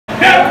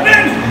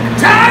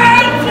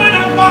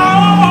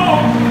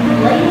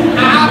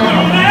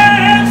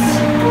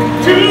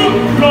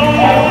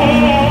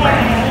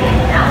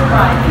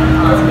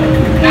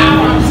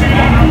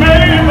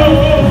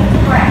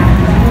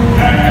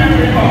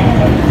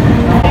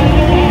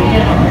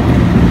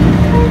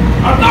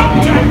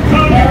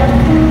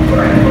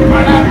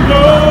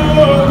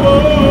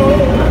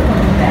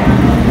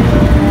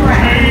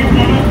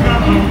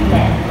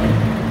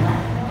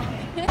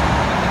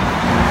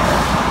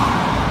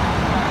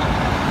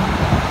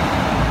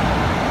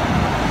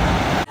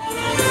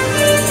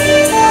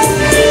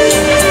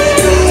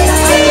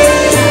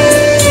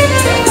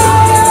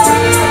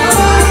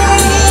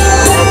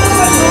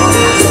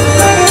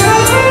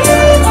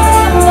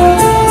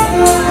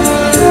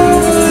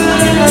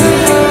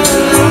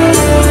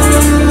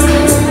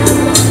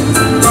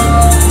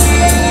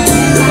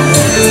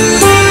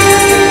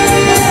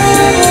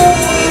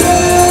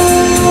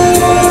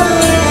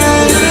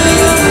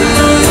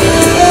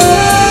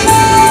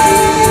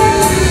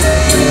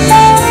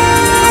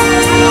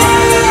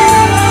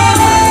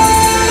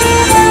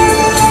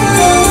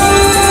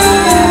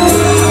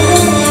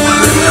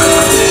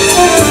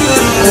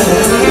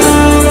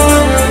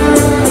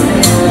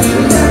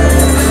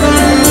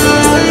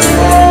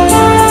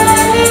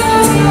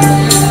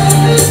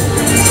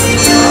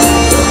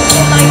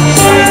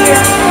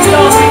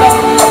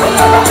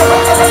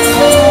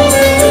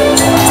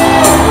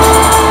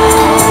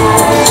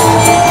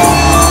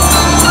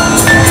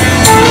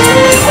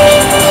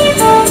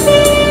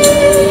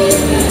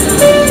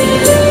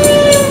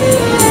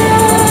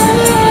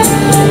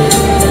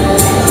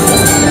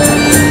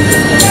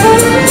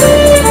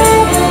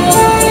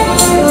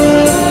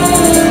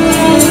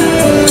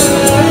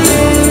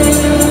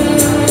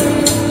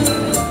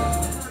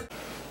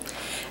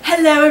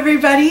Hello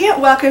everybody,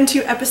 welcome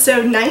to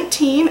episode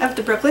 19 of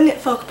the Brooklyn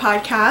Knitfolk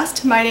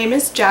podcast. My name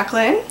is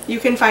Jacqueline. You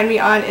can find me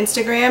on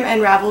Instagram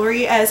and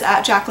Ravelry as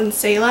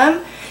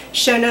 @JacquelineSalem.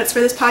 Show notes for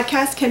this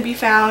podcast can be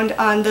found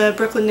on the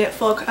Brooklyn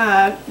Knitfolk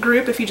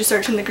group if you just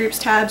search in the groups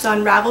tabs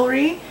on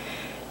Ravelry.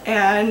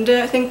 And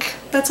I think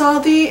that's all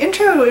the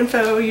intro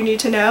info you need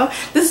to know.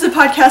 This is a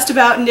podcast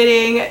about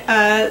knitting,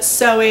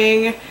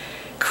 sewing,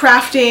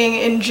 crafting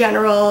in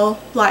general,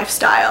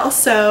 lifestyle.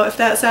 So if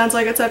that sounds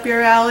like it's up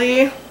your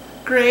alley,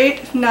 great.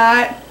 If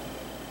not,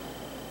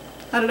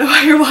 I don't know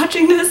why you're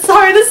watching this.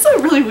 Sorry, this is a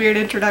really weird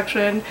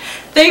introduction.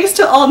 Thanks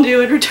to all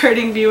new and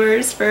returning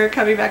viewers for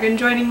coming back and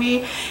joining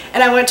me.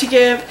 And I want to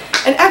give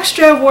an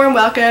extra warm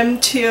welcome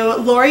to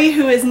Lori,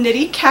 who is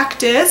Knitty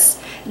Cactus,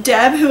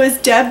 Deb, who is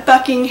Deb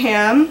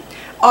Buckingham,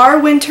 R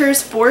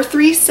Winters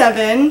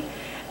 437,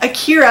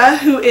 Akira,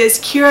 who is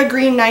Kira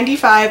Green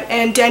 95,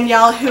 and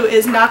Danielle, who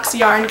is Knox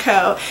Yarn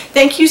Co.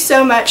 Thank you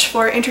so much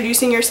for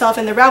introducing yourself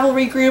in the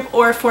Ravelry group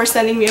or for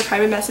sending me a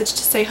private message to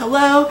say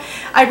hello.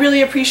 I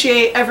really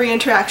appreciate every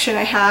interaction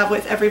I have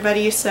with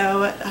everybody,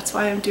 so that's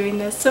why I'm doing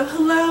this. So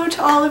hello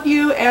to all of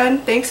you,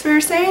 and thanks for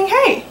saying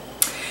hey.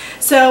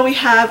 So we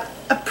have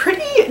a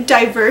pretty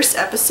diverse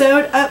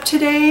episode up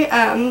today.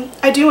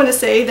 I do want to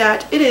say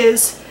that it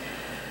is,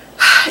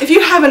 if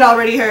you haven't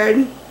already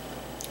heard,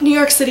 New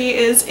York City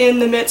is in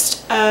the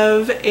midst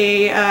of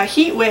a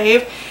heat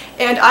wave,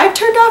 and I've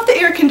turned off the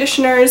air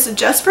conditioners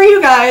just for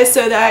you guys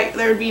so that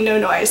there would be no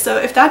noise. So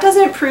if that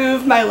doesn't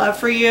prove my love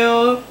for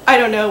you, I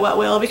don't know what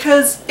will,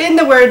 because in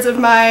the words of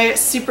my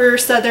super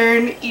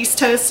southern East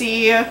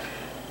Tennessee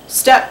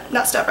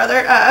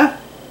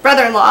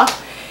brother-in-law,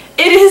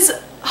 it is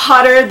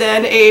hotter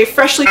than a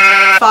freshly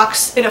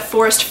fox in a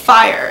forest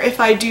fire, if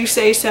I do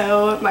say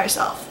so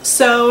myself.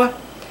 So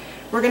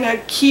we're gonna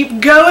keep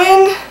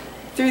going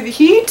through the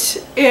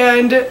heat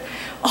and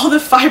all the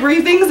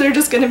fibery things that are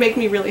just going to make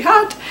me really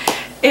hot,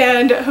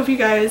 and I hope you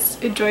guys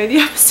enjoy the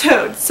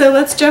episode. So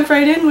let's jump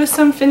right in with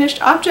some finished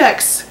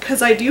objects,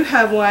 because I do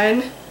have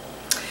one.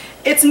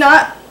 It's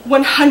not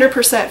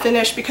 100%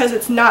 finished because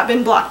it's not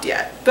been blocked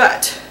yet,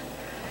 but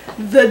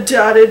the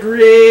dotted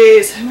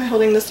rays. Am I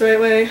holding this the right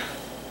way?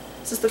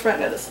 Is this the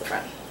front? No, this is the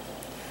front.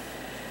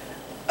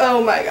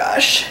 Oh my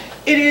gosh,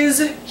 it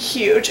is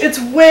huge. It's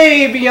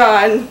way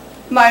beyond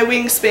my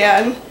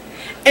wingspan,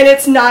 and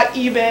it's not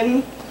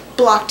even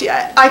blocked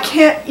yet. I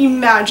can't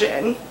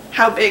imagine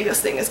how big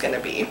this thing is going to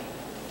be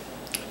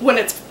when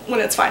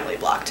it's finally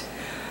blocked.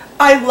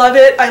 I love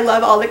it. I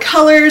love all the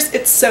colors.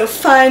 It's so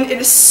fun. It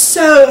is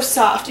so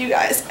soft, you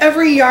guys.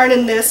 Every yarn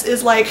in this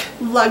is like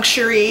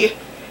luxury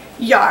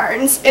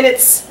yarns, and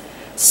it's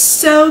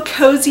so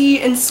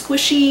cozy and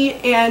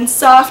squishy and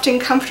soft and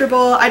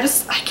comfortable. I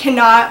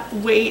cannot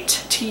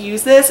wait to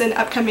use this in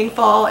upcoming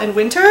fall and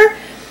winter.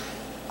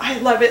 I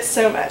love it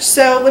so much.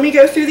 So let me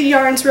go through the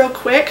yarns real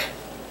quick.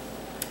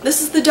 This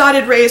is the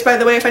Dotted Rays, by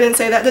the way, if I didn't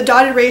say that. The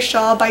Dotted Rays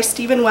shawl by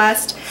Stephen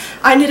West.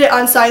 I knit it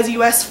on size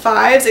US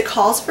 5s. It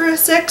calls for a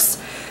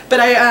 6, but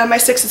my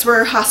 6s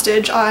were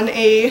hostage on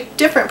a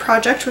different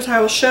project, which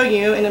I will show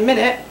you in a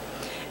minute.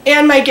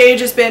 And my gauge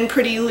has been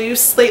pretty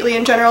loose lately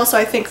in general, so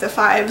I think the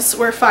 5s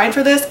were fine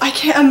for this. I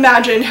can't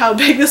imagine how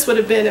big this would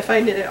have been if I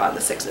knit it on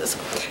the 6s.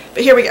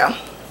 But here we go.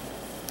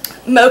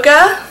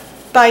 Mocha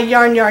by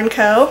Yarn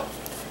Co.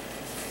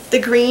 The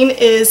green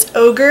is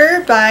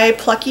Ogre by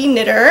Plucky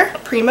Knitter,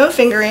 Primo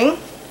Fingering.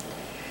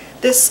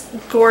 This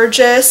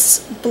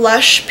gorgeous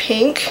blush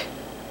pink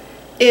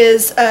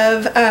is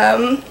of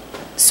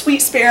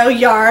Sweet Sparrow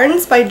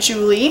Yarns by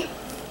Julie.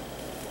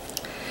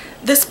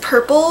 This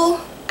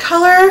purple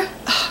color,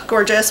 oh,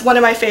 gorgeous, one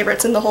of my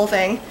favorites in the whole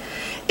thing,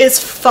 is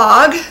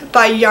Fog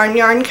by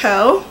Yarn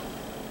Co.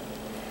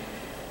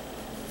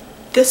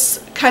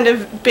 This kind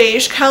of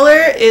beige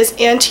color is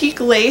Antique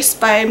Lace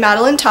by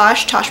Madeline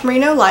Tosh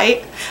Merino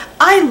Light.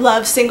 I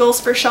love singles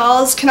for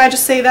shawls. Can I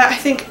just say that?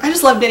 I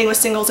just love knitting with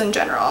singles in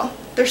general.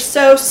 They're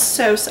so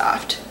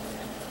soft.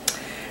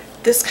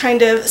 This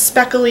kind of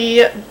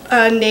speckly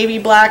navy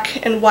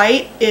black and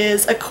white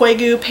is a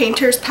Koigu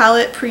Painter's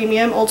Palette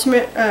Premium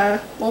Ultimate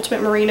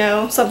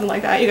Merino, something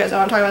like that. You guys know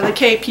what I'm talking about,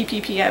 the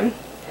KPPPM.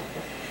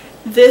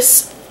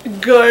 This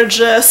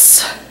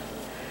gorgeous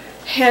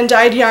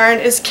hand-dyed yarn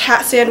is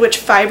Cat Sandwich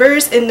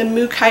Fibers in the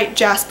Mookite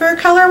Jasper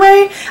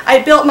colorway. I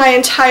built my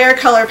entire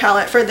color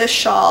palette for this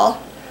shawl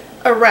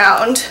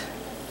around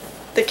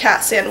the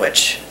Cat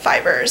Sandwich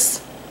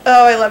Fibers.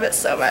 Oh, I love it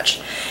so much.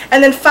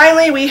 And then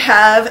finally we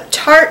have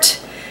Tart,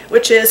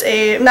 which is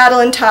a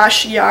Madeline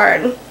Tosh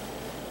yarn.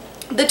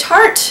 The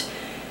Tart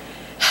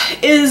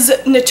is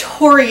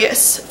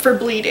notorious for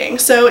bleeding,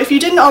 so if you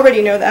didn't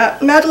already know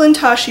that, Madeline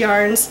Tosh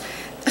yarns,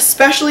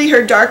 especially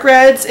her dark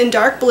reds and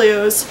dark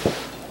blues,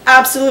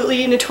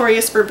 absolutely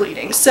notorious for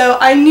bleeding. So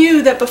I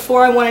knew that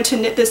before I wanted to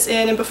knit this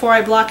in and before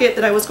I block it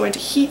that I was going to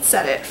heat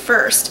set it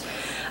first.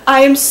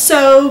 I am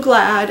so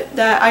glad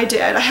that I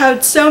did. I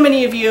had so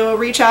many of you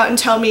reach out and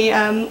tell me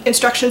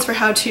instructions for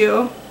how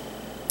to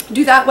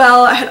do that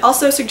well. I had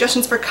also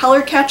suggestions for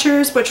color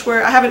catchers, which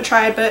I haven't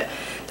tried, but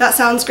that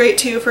sounds great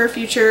too for a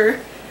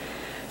future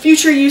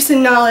future use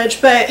and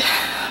knowledge, but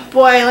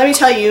boy, let me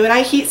tell you, when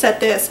I heat set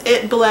this,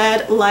 it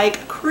bled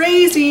like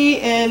crazy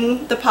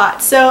in the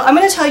pot. So I'm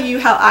going to tell you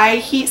how I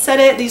heat set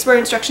it. These were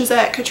instructions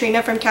that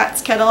Katrina from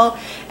Cat's Kettle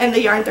and the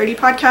Yarn 30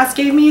 podcast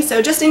gave me,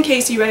 so just in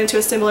case you run into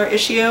a similar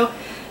issue,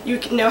 you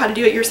can know how to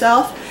do it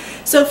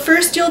yourself. So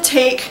first you'll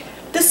take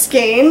the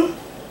skein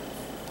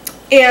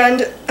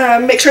and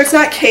make sure it's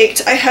not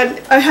caked. I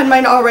had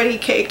mine already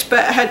caked, but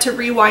I had to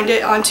rewind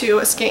it onto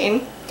a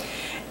skein.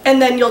 And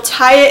then you'll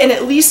tie it in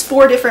at least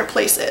 4 different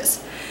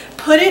places.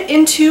 Put it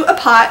into a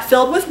pot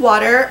filled with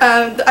water.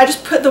 I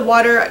just put the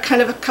water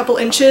kind of a couple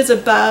inches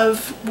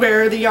above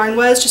where the yarn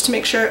was, just to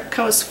make sure it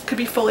could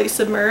be fully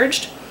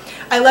submerged.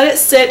 I let it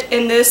sit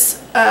in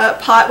this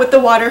pot with the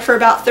water for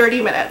about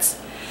 30 minutes.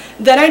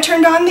 Then I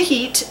turned on the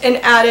heat and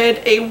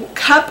added a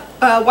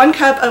 1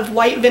 cup of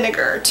white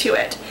vinegar to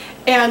it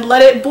and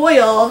let it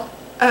boil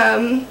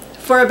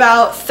for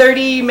about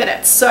 30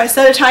 minutes. So I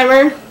set a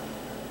timer,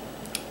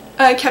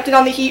 kept it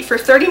on the heat for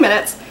 30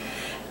 minutes.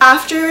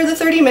 After the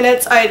 30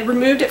 minutes, I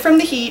removed it from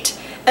the heat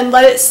and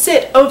let it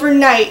sit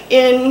overnight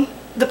in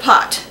the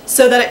pot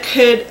so that it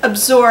could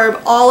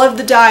absorb all of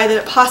the dye that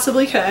it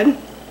possibly could.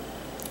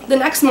 The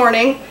next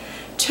morning,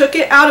 took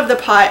it out of the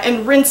pot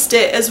and rinsed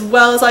it as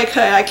well as I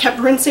could. I kept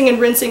rinsing and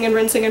rinsing and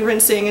rinsing and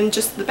rinsing in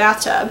just the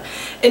bathtub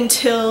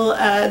until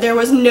there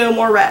was no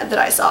more red that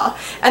I saw,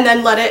 and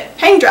then let it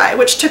hang dry,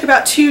 which took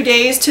about 2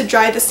 days to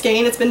dry the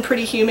skein. It's been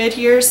pretty humid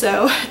here,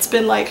 so it's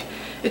been like,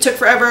 it took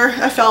forever,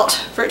 I felt,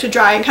 for it to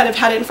dry, and kind of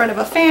had it in front of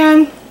a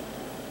fan.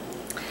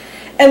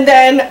 And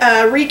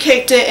then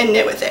recaked it and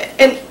knit with it.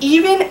 And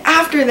even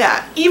after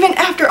that, even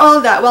after all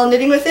of that, while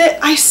knitting with it,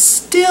 I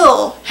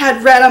still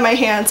had red on my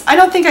hands. I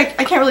don't think I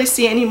can't really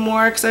see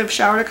anymore because I've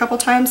showered a couple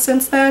times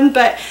since then,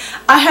 but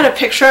I had a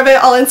picture of it.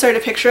 I'll insert a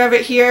picture of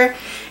it here.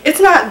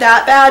 It's not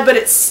that bad, but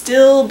it's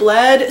still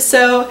bled,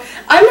 so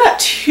I'm not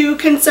too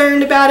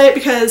concerned about it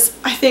because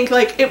I think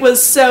like it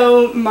was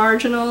so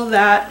marginal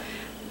that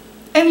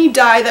any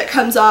dye that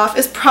comes off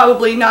is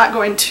probably not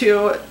going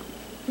to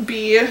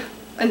be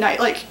a night,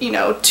 like, you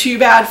know, too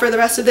bad for the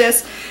rest of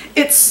this.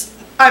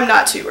 I'm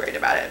not too worried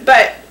about it,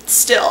 but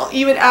still,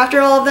 even after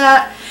all of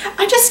that,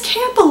 I just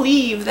can't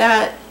believe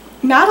that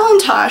Madeline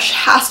Tosh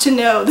has to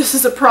know this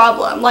is a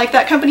problem. Like,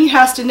 that company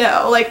has to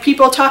know. Like,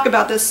 people talk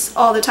about this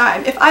all the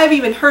time. If I've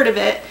even heard of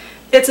it,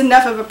 it's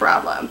enough of a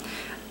problem.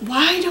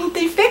 Why don't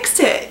they fix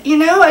it? You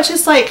know, it's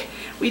just like,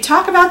 we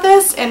talk about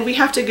this and we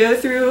have to go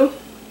through,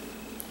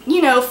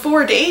 you know,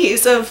 4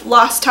 days of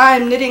lost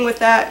time knitting with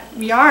that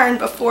yarn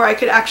before I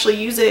could actually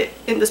use it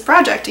in this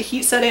project to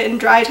heat set it in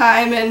dry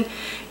time and,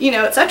 you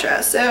know,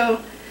 etc.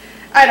 So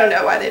I don't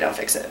know why they don't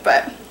fix it,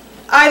 but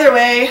either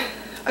way,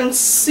 I'm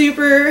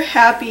super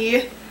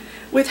happy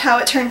with how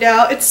it turned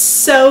out. It's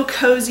so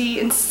cozy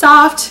and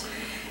soft,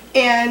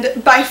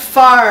 and by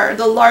far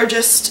the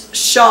largest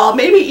shawl,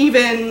 maybe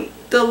even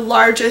the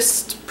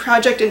largest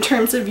project in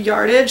terms of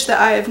yardage that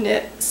I have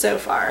knit so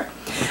far.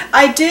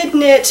 I did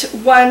knit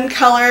one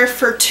color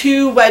for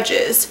 2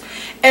 wedges,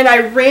 and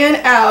I ran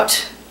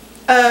out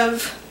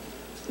of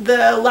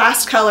the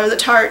last color, the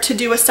tart, to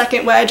do a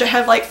second wedge. I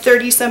have like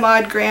 30 some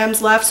odd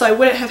grams left, so I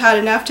wouldn't have had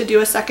enough to do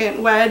a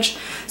second wedge,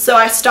 so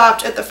I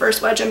stopped at the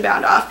first wedge and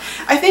bound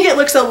off. I think it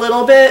looks a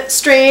little bit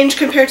strange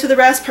compared to the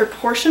rest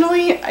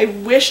proportionally. I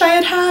wish I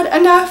had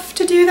had enough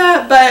to do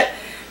that, but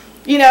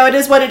you know, it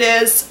is what it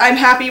is. I'm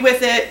happy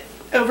with it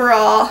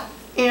overall,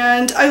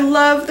 and I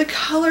love the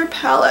color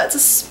palettes,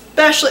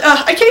 especially,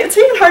 it's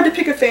even hard to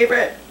pick a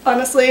favorite,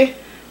 honestly.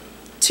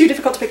 Too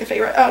difficult to pick a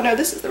favorite. Oh no,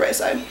 this is the right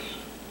side.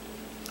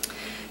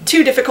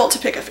 Too difficult to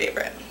pick a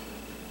favorite.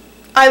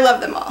 I love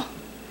them all.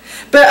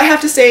 But I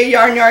have to say,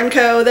 Yarn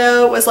Co.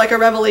 though was like a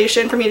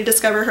revelation for me to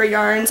discover her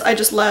yarns. I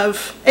just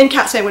love, and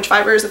Cat Sandwich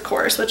Fibers, of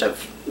course, which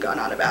I've gone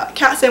on about.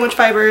 Cat Sandwich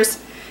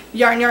Fibers,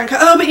 Yarn Co.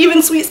 Oh, but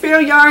even Sweet Sparrow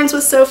Yarns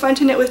was so fun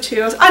to knit with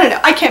too. I don't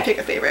know, I can't pick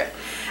a favorite.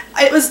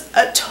 It was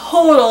a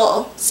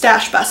total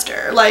stash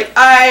buster. Like,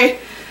 I'm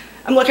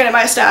looking at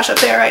my stash up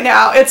there right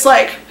now. It's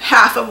like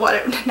half of what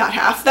it, not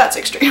half, that's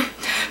extreme,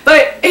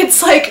 but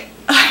it's like,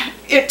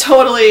 it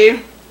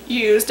totally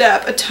used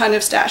up a ton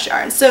of stash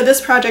yarn. So this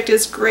project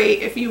is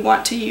great if you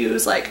want to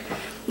use like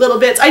little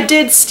bits. I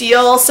did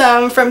steal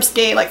some from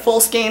skein, like full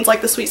skeins, like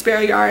the Sweet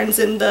Sparrow yarns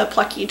and the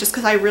Plucky, just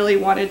because I really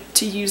wanted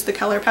to use the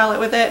color palette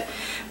with it.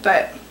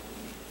 But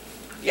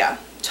yeah,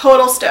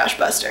 total stash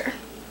buster.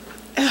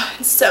 Ugh,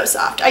 it's so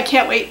soft. I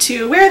can't wait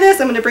to wear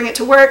this. I'm going to bring it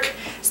to work,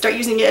 start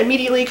using it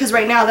immediately, because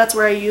right now that's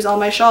where I use all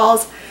my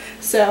shawls.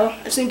 So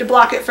I just need to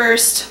block it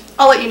first.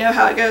 I'll let you know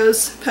how it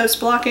goes post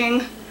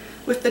blocking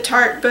with the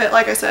tart, but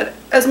like I said,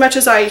 as much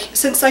as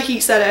since I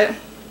heat set it,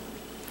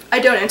 I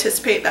don't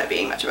anticipate that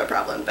being much of a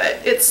problem, but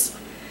it's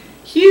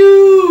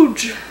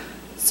huge,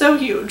 so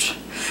huge.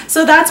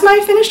 So that's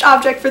my finished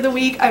object for the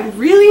week. I'm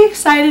really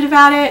excited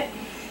about it,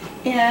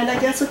 and I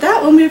guess with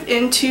that we'll move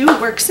into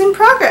works in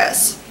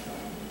progress.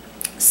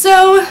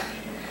 So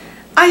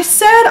I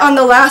said on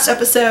the last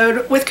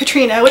episode with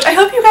Katrina, which I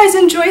hope you guys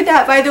enjoyed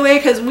that, by the way,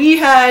 because we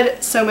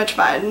had so much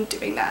fun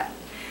doing that.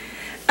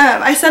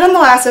 I said on the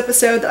last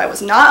episode that I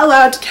was not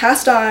allowed to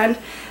cast on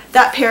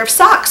that pair of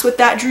socks with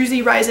that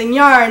Druzy Rising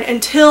yarn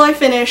until I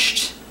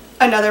finished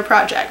another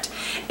project.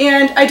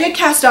 And I did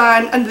cast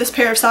on this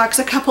pair of socks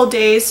a couple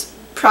days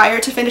prior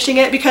to finishing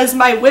it because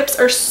my whips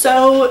are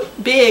so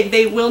big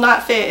they will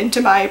not fit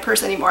into my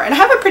purse anymore. And I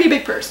have a pretty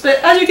big purse, but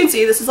as you can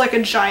see, this is like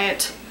a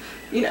giant,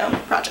 you know,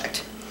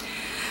 project.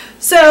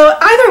 So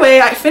either way,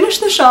 I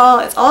finished the shawl,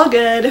 it's all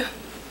good.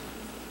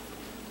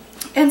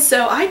 And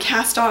so I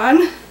cast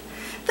on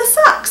the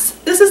socks.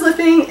 This is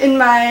living in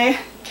my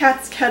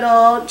Cat's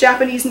Kettle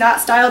Japanese knot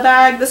style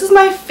bag. This is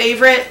my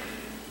favorite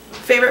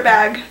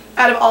bag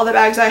out of all the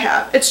bags I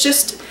have. It's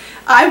just,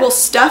 I will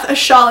stuff a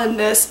shawl in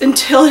this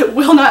until it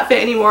will not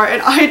fit anymore.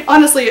 And I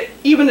honestly,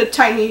 even a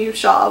tiny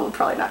shawl would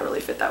probably not really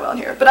fit that well in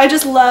here. But I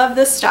just love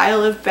this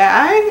style of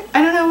bag.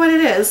 I don't know what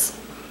it is.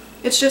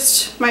 It's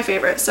just my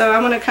favorite. So I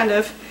want to kind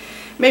of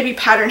maybe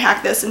pattern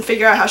hack this and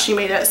figure out how she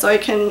made it so I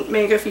can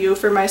make a few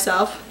for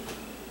myself.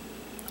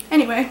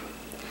 Anyway,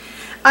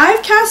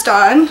 I've cast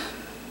on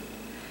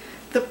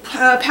the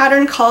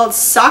pattern called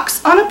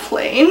Socks on a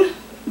Plane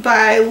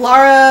by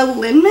Laura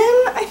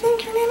Linman, I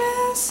think her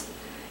name is.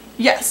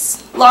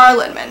 Yes, Laura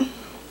Linman.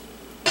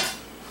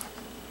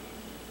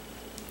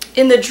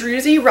 In the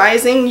Druzy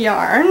Rising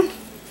yarn,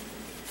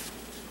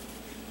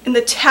 in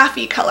the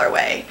taffy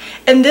colorway.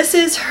 And this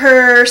is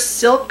her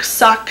Silk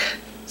Sock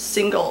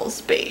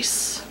Singles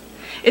base.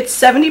 It's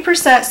 70%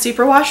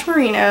 superwash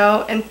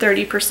merino and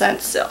 30%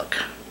 silk.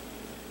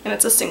 And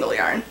it's a single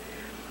yarn.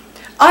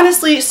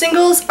 Honestly,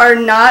 singles are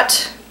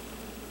not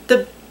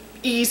the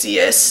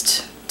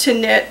easiest to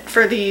knit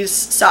for these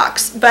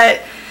socks,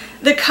 but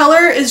the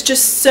color is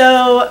just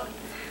so,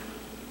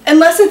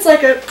 unless it's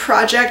like a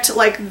project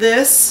like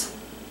this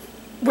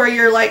where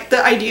you're like,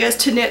 the idea is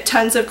to knit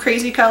tons of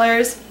crazy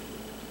colors,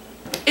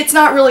 it's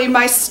not really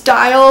my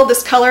style,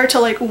 this color, to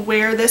like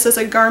wear this as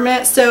a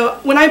garment. So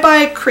when I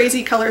buy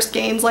crazy color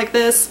skeins like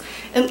this,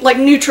 and like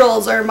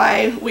neutrals are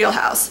my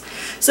wheelhouse,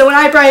 so when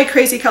I buy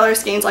crazy color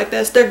skeins like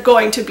this, they're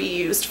going to be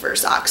used for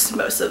socks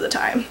most of the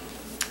time.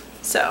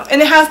 So, and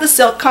it has the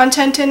silk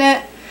content in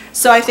it,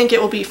 so I think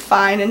it will be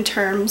fine in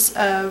terms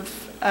of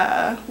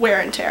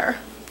wear and tear.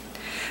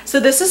 So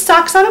this is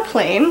Socks on a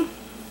Plane,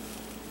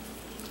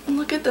 and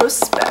look at those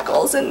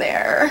speckles in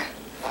there.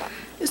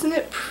 Isn't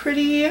it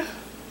pretty?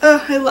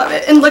 Oh, I love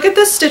it. And look at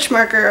this stitch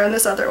marker on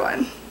this other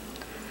one.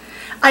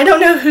 I don't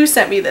know who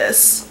sent me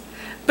this,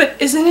 but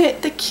isn't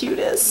it the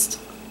cutest?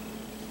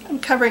 I'm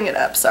covering it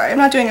up, sorry. I'm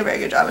not doing a very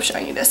good job of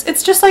showing you this.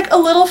 It's just like a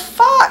little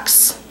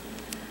fox.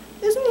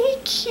 Isn't he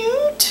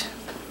cute?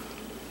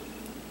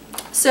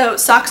 So,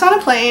 Socks on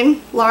a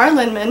Plane, Laura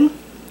Linman.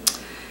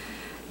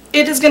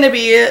 It is going to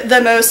be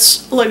the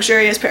most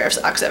luxurious pair of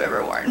socks I've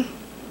ever worn.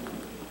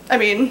 I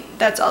mean,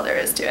 that's all there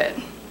is to it.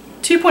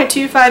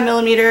 2.25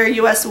 millimeter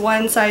US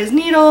 1 size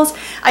needles.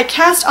 I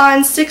cast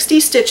on 60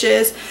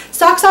 stitches.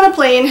 Socks on a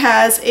Plane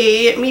has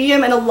a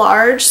medium and a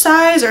large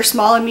size, or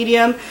small and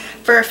medium,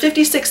 for a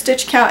 56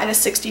 stitch count and a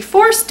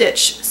 64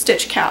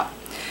 stitch count.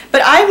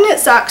 But I've knit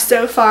socks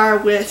so far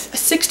with a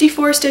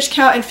 64 stitch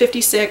count and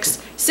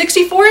 56.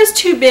 64 is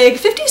too big,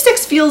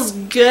 56 feels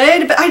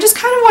good, but I just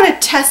kind of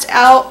want to test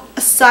out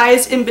a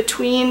size in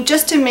between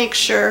just to make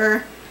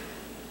sure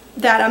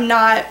that I'm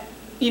not,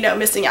 you know,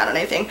 missing out on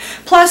anything.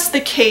 Plus the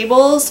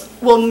cables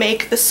will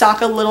make the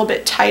sock a little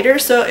bit tighter,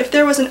 so if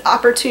there was an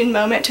opportune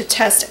moment to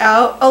test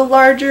out a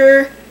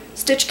larger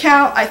stitch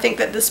count, I think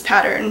that this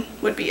pattern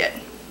would be it.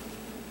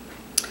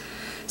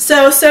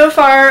 So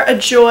far a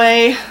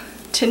joy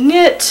to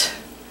knit.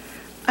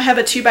 I have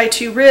a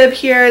 2x2 rib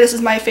here. This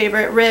is my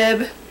favorite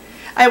rib.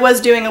 I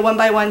was doing a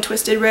 1x1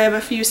 twisted rib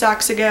a few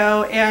socks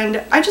ago,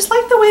 and I just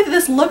like the way that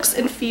this looks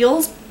and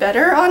feels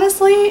better,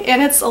 honestly,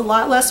 and it's a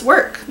lot less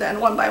work than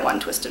 1x1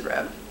 twisted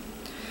rib.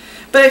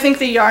 But I think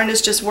the yarn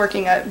is just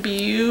working out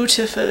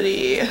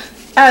beautifully,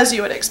 as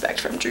you would expect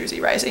from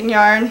Druzy Rising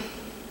yarn.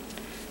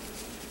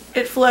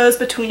 It flows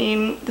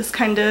between this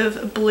kind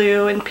of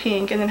blue and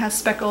pink and then has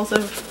speckles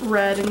of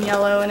red and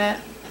yellow in it.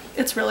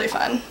 It's really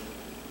fun.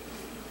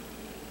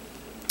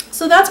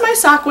 So that's my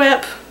sock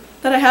whip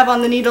that I have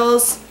on the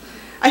needles.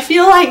 I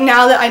feel like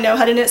now that I know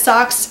how to knit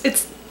socks,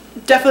 it's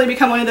definitely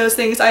become one of those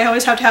things. I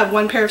always have to have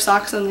one pair of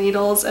socks on the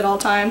needles at all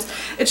times.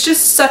 It's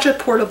just such a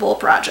portable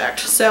project.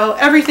 So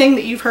everything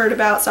that you've heard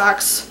about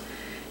socks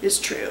is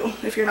true,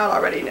 if you're not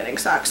already knitting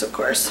socks, of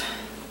course.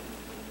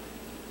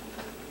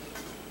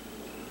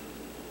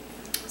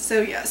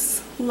 So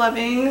yes,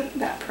 loving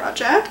that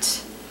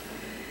project.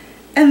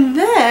 And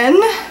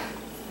then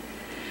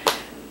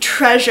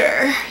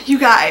treasure, you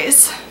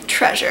guys,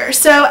 treasure.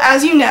 So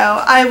as you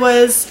know, I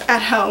was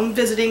at home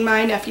visiting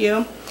my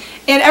nephew,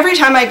 and every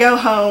time I go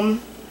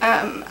home,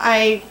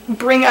 I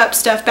bring up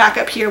stuff back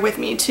up here with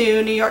me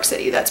to New York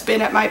City that's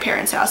been at my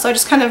parents' house. So I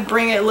just kind of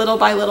bring it little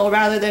by little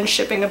rather than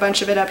shipping a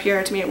bunch of it up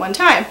here to me at one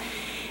time.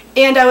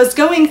 And I was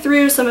going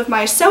through some of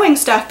my sewing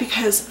stuff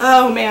because,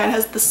 oh man,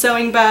 has the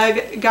sewing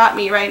bug got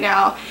me right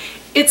now.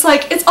 It's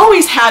like, it's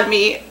always had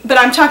me, but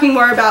I'm talking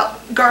more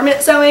about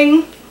garment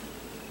sewing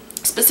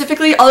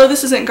specifically, although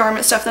this isn't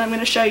garment stuff that I'm going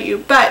to show you.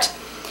 But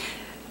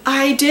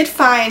I did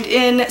find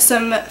in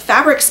some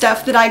fabric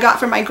stuff that I got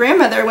from my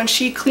grandmother when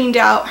she cleaned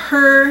out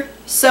her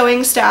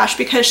sewing stash,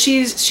 because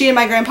she and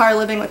my grandpa are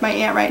living with my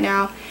aunt right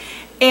now,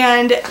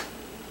 and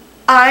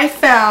I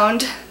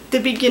found the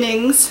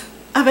beginnings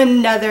of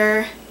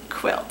another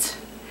quilt.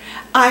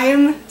 I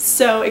am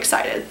so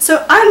excited.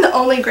 So I'm the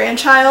only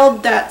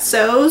grandchild that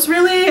sews,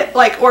 really,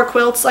 like, or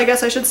quilts, I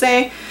guess I should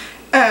say.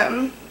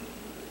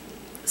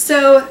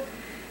 So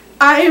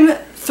I'm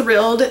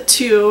thrilled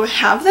to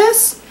have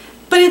this,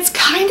 but it's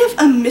kind of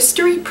a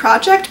mystery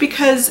project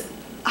because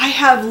I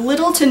have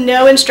little to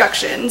no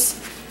instructions.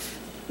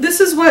 This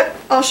is what,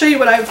 I'll show you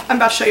what I'm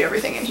about to show you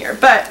everything in here,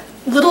 but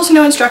little to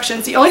no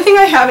instructions. The only thing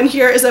I have in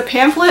here is a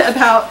pamphlet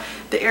about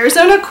the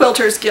Arizona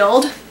Quilters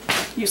Guild,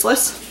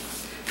 useless.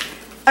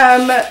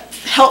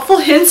 Helpful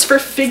hints for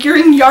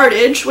figuring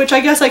yardage, which I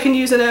guess I can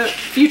use in a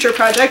future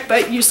project,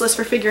 but useless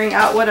for figuring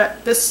out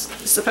what this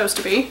is supposed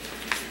to be.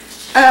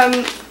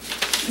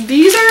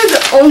 These are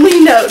the only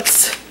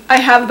notes I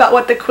have about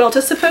what the quilt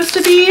is supposed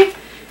to be.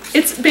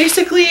 It's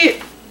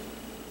basically,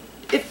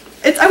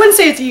 I wouldn't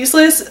say it's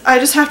useless, I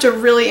just have to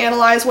really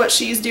analyze what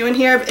she's doing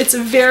here. It's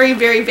very,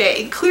 very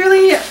vague.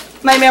 Clearly,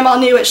 my mama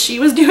knew what she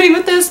was doing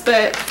with this,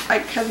 but I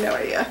have no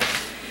idea.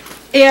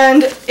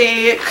 And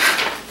a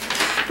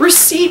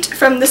receipt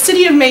from the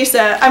city of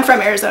Mesa. I'm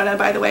from Arizona,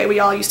 by the way. We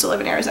all used to live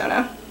in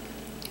Arizona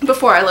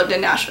before I lived in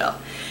Nashville.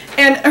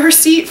 And a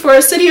receipt for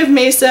a city of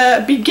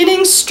Mesa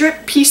beginning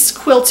strip piece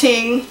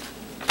quilting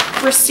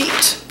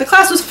receipt. The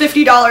class was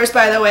 $50,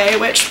 by the way,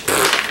 which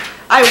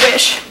I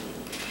wish.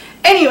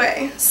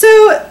 Anyway,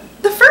 so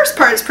the first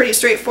part is pretty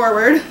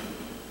straightforward.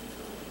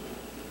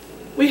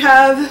 We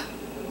have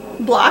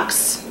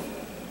blocks,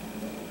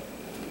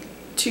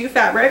 2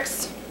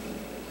 fabrics,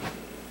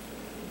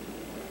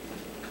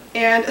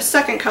 and a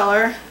second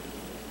color,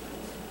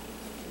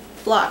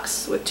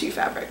 blocks with 2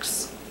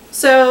 fabrics.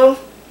 So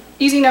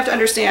easy enough to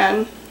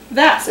understand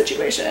that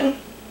situation.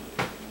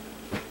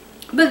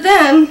 But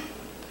then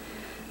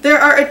there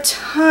are a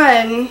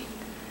ton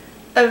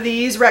of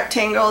these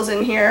rectangles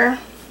in here,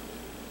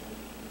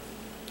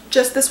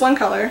 just this one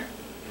color,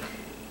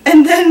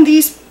 and then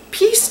these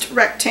pieced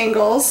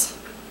rectangles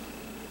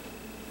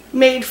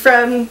made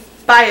from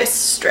bias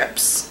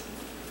strips.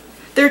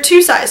 There are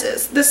 2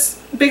 sizes, this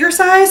bigger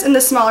size and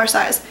this smaller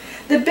size.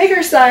 The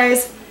bigger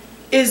size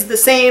is the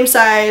same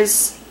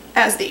size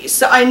as these,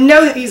 so I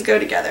know that these go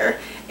together,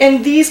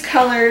 and these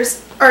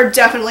colors are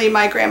definitely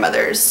my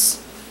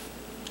grandmother's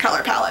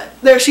color palette.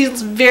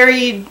 She's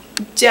very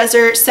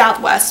desert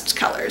southwest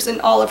colors in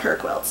all of her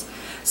quilts.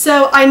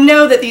 So I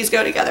know that these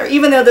go together,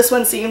 even though this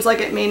one seems like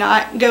it may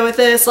not go with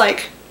this.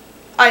 Like,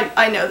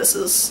 I know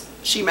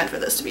she meant for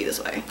this to be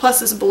this way. Plus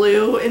this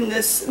blue in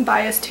this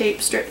bias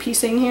tape strip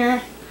piecing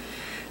here.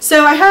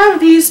 So I have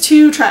these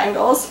 2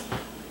 triangles,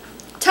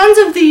 tons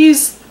of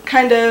these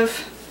kind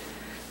of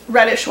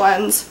reddish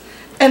ones,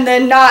 and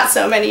then not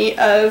so many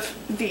of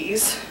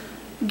these.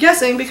 I'm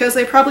guessing because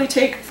they probably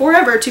take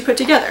forever to put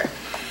together.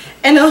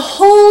 And a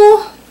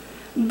whole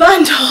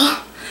bundle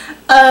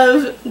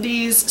of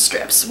these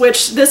strips,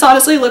 which this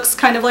honestly looks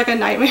kind of like a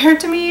nightmare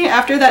to me.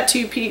 After that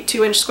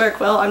 2-inch square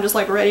quilt, I'm just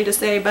like ready to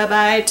say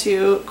bye-bye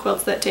to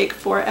quilts that take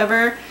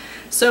forever.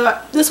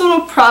 So this one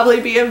will probably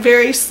be a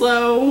very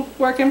slow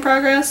work in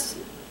progress.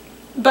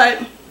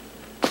 But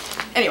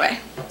anyway,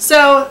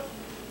 so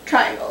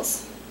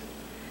triangles.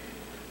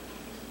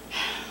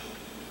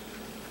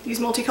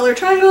 These multicolored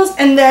triangles,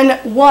 and then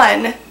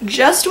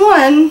just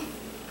one,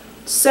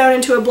 sewn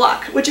into a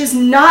block, which is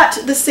not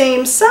the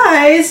same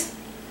size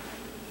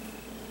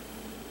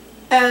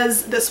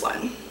as this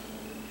one.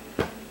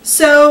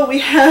 So we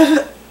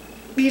have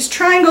these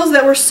triangles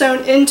that were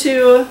sewn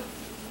into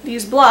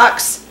these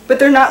blocks, but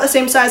they're not the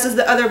same size as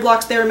the other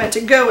blocks they were meant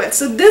to go with.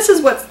 So this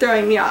is what's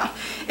throwing me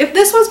off. If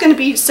this was going to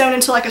be sewn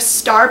into like a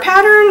star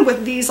pattern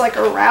with these like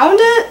around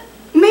it,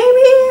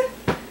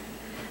 maybe?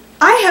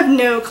 I have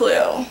no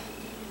clue.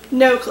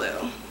 No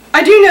clue.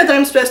 I do know that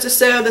I'm supposed to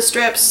sew the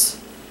strips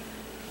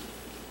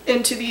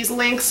into these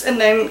links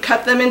and then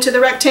cut them into the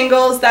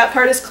rectangles. That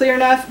part is clear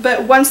enough,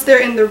 but once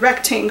they're in the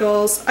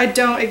rectangles, I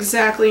don't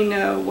exactly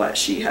know what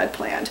she had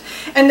planned.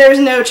 And there's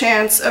no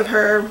chance of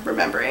her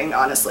remembering,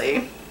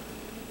 honestly.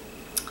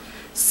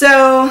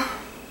 So,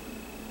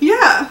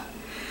 yeah.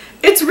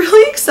 It's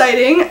really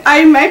exciting.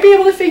 I might be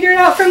able to figure it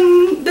out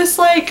from this,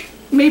 like,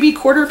 maybe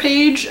quarter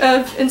page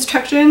of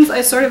instructions.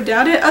 I sort of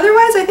doubt it.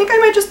 Otherwise, I think I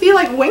might just be,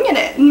 like, winging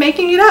it and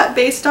making it up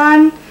based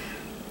on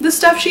the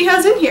stuff she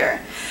has in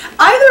here.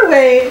 Either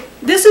way,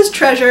 this is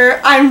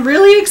treasure. I'm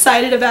really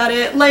excited about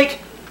it. Like,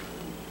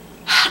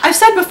 I've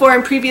said before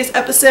in previous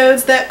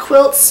episodes that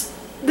quilts,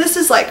 this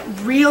is like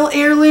real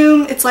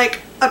heirloom. It's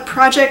like a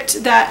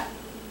project that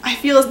I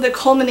feel is the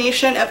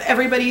culmination of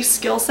everybody's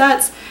skill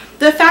sets.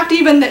 The fact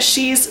even that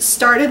she's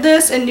started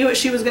this and knew what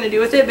she was going to do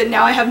with it, but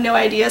now I have no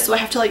idea, so I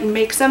have to like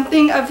make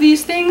something of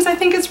these things, I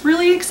think is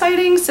really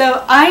exciting.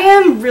 So I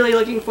am really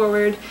looking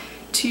forward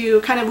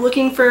to kind of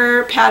looking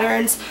for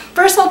patterns.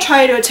 First I'll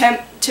try to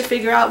attempt to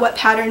figure out what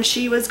pattern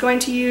she was going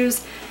to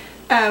use.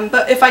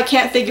 But if I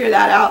can't figure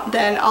that out,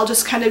 then I'll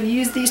just kind of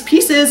use these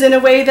pieces in a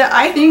way that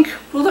I think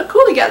will look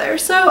cool together.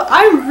 So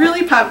I'm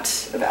really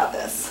pumped about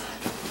this.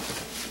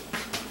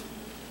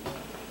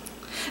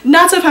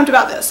 Not so pumped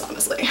about this,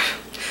 honestly.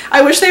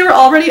 I wish they were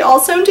already all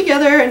sewn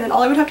together and then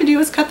all I would have to do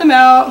is cut them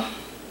out.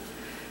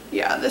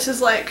 Yeah, this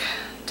is like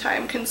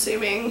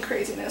time-consuming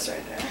craziness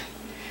right there.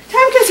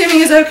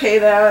 Time-consuming is okay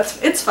though,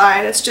 it's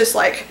fine. It's just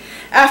like,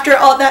 after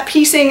all that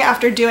piecing,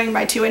 after doing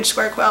my 2-inch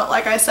square quilt,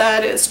 like I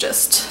said, is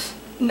just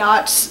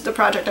not the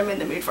project I'm in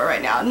the mood for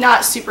right now.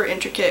 Not super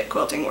intricate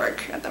quilting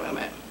work at the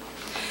moment.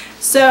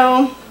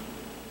 So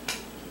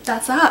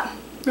that's that.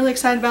 Really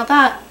excited about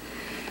that.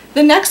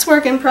 The next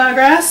work in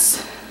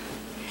progress,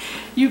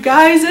 you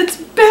guys, it's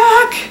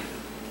back!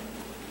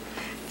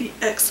 The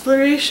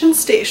exploration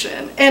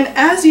station. And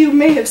as you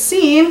may have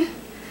seen,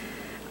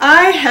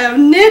 I have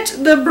knit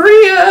the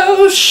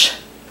brioche.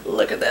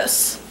 Look at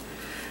this.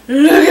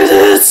 Look at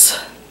this!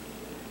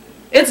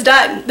 It's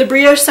done. The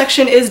brioche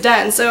section is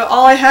done. So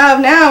all I have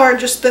now are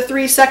just the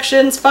 3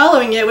 sections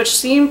following it, which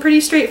seem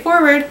pretty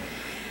straightforward.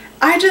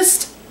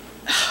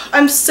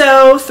 I'm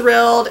so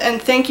thrilled,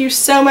 and thank you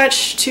so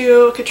much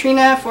to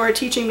Katrina for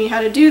teaching me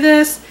how to do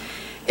this.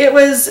 It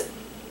was,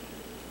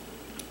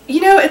 you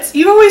know,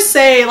 you always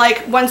say,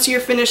 like, once you're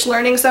finished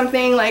learning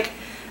something, like,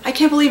 I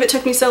can't believe it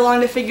took me so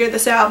long to figure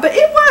this out, but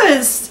it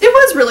was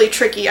really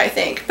tricky, I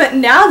think. But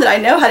now that I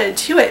know how to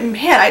do it,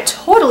 man, I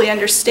totally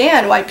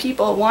understand why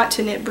people want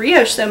to knit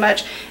brioche so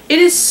much. It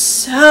is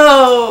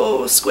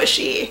so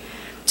squishy.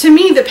 To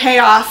me, the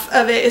payoff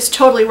of it is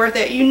totally worth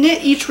it. You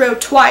knit each row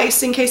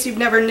twice in case you've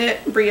never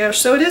knit brioche,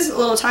 so it is a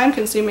little time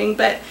consuming,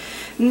 but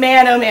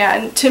man, oh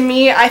man, to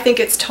me, I think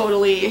it's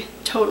totally,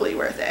 totally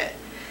worth it.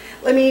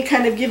 Let me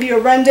kind of give you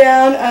a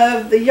rundown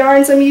of the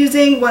yarns I'm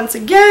using once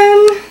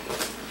again.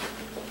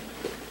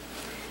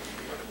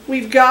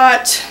 We've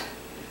got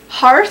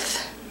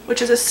Hearth,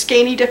 which is a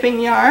skeiny dipping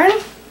yarn.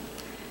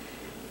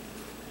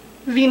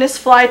 Venus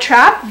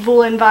Flytrap,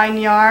 Wool and Vine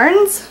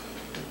yarns.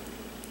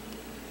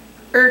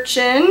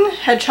 Urchin,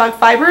 Hedgehog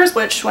Fibers,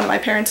 which one of my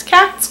parents'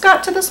 cats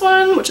got to this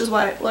one, which is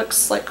why it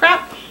looks like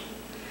crap.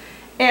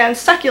 And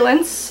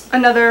Succulents,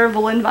 another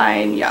Wool and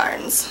Vine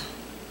yarns.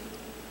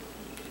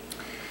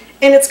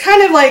 And it's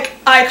kind of like,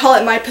 I call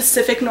it my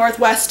Pacific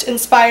Northwest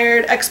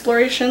inspired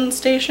exploration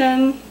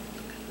station.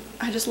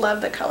 I just love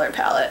the color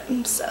palette.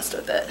 I'm obsessed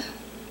with it.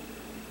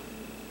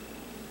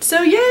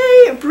 So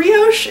yay!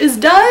 Brioche is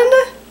done.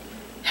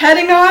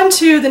 Heading on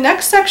to the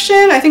next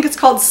section. I think it's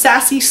called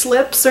Sassy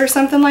Slips or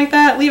something like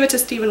that. Leave it to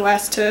Stephen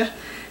West to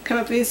come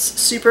up with these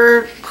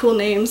super cool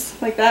names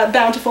like that.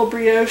 Bountiful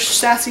Brioche,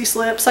 Sassy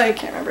Slips. I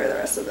can't remember the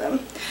rest of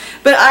them.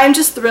 But I'm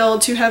just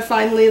thrilled to have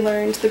finally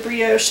learned the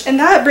brioche. And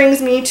that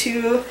brings me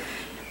to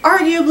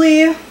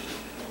arguably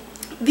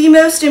the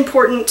most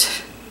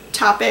important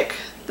topic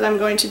that I'm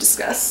going to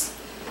discuss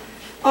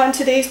on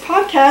today's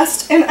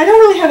podcast. And I don't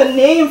really have a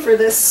name for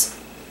this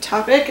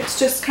topic. It's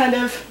just kind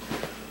of,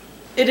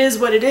 it is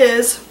what it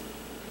is.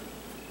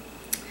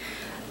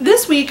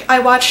 This week I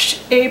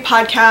watched a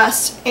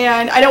podcast,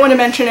 and I don't want to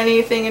mention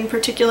anything in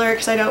particular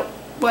because I don't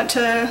want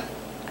to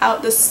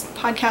out this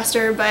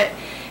podcaster, but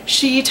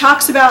she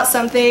talks about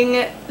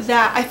something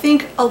that I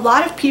think a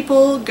lot of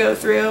people go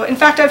through. In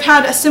fact, I've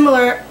had a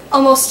similar,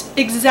 almost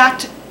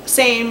exact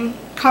same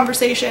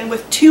conversation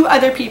with 2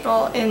 other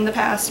people in the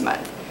past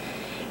month.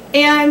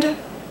 And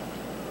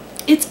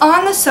it's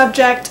on the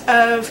subject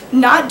of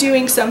not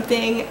doing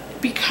something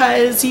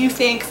because you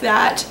think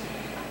that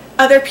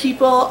other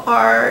people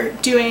are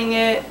doing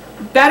it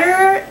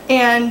better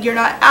and you're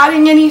not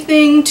adding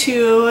anything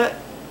to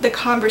the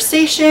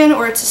conversation,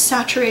 or it's a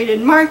saturated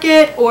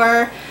market,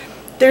 or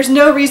there's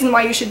no reason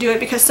why you should do it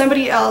because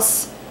somebody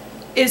else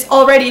is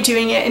already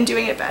doing it and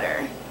doing it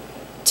better.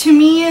 To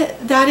me,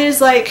 that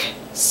is like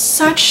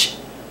such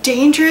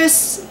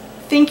dangerous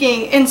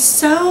thinking and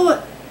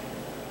so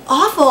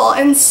awful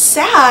and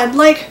sad.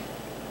 Like,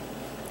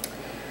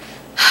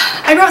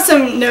 I wrote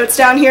some notes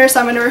down here, so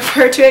I'm going to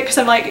refer to it because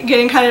I'm like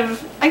getting kind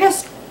of, I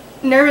guess,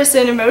 nervous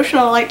and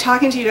emotional like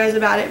talking to you guys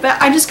about it.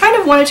 But I just kind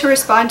of wanted to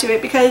respond to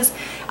it because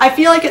I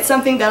feel like it's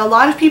something that a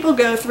lot of people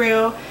go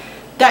through,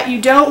 that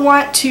you don't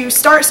want to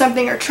start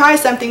something or try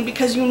something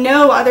because you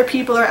know other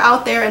people are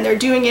out there and they're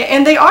doing it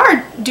and they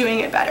are doing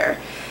it better.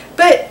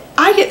 But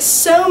I get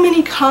so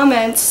many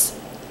comments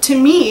to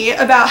me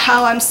about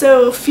how I'm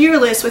so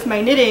fearless with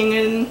my knitting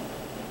and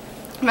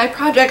my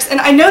projects,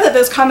 and I know that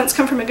those comments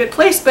come from a good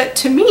place, but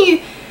to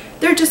me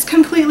they're just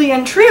completely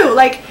untrue.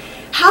 Like,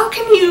 how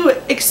can you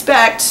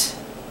expect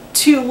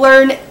to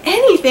learn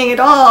anything at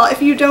all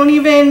if you don't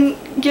even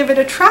give it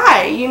a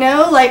try, you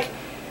know? Like,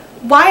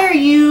 why are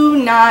you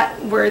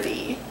not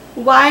worthy?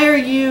 Why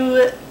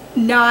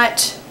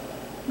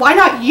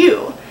not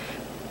you?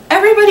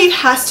 Everybody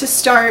has to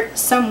start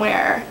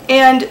somewhere,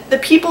 and the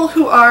people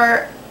who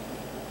are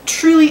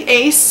truly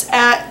ace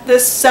at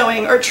this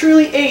sewing or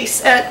truly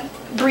ace at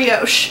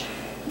brioche,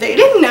 they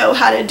didn't know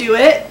how to do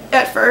it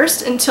at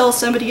first until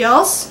somebody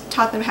else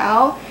taught them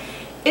how.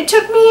 It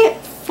took me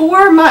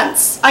 4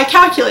 months. I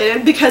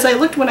calculated because I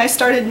looked when I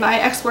started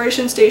my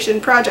Exploration Station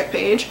project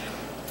page.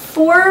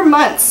 4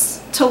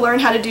 months to learn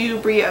how to do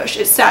brioche.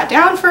 It sat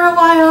down for a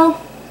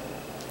while,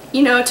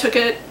 you know, took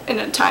it in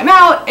a time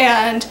out,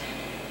 and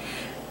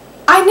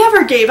I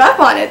never gave up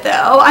on it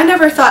though. I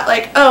never thought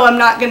like, oh, I'm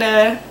not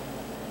gonna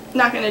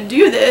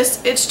do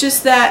this. It's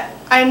just that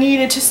I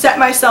needed to set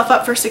myself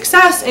up for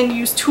success and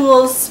use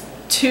tools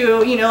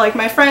to, you know, like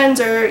my friends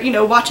or, you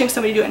know, watching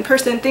somebody do it in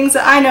person, things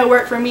that I know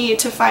work for me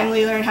to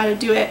finally learn how to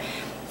do it.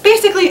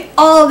 Basically,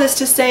 all of this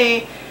to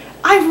say,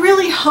 I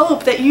really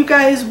hope that you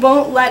guys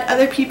won't let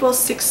other people's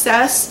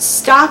success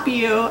stop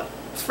you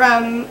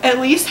from at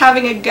least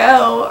having a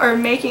go or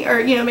making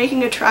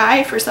a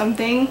try for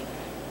something.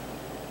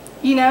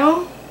 You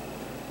know?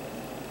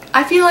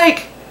 I feel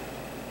like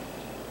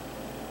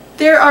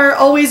there are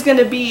always going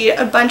to be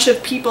a bunch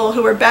of people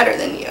who are better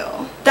than you.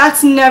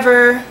 That's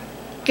never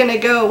gonna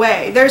go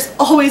away. There's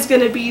always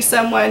gonna be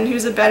someone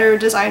who's a better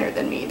designer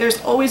than me.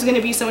 There's always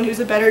gonna be someone who's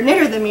a better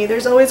knitter than me.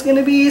 There's always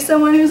gonna be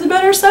someone who's a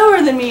better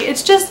sewer than me.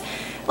 It's just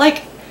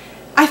like,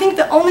 I think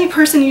the only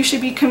person you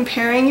should be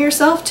comparing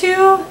yourself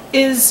to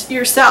is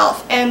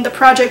yourself and the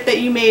project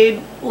that you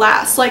made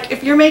last. Like,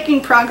 if you're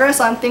making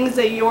progress on things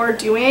that you're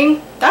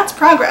doing, that's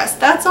progress.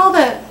 That's all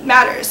that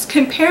matters.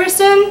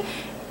 Comparison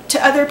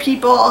to other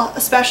people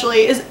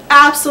especially is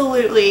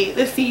absolutely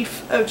the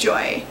thief of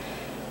joy.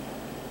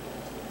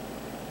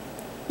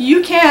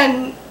 You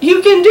can do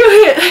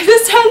it.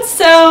 This sounds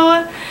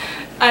so,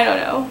 I don't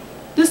know.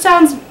 This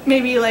sounds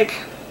maybe like,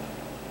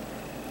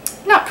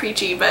 not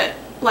preachy, but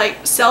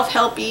like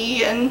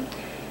self-helpy and,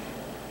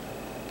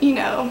 you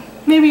know,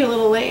 maybe a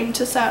little lame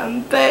to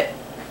some, but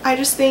I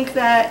just think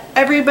that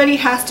everybody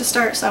has to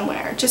start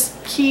somewhere.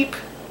 Just keep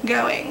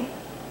going.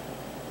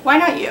 Why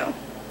not you?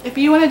 If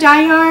you want to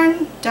dye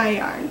yarn, dye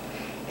yarn.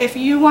 If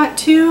you want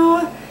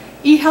to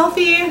eat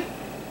healthy,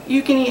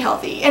 you can eat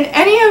healthy. And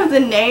any of the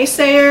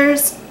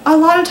naysayers, a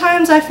lot of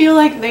times I feel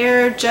like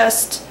they're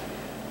just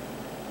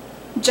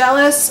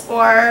jealous,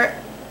 or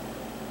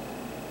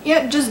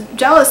just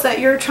jealous that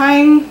you're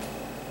trying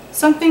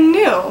something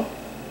new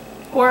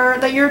or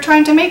that you're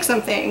trying to make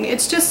something.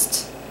 It's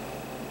just,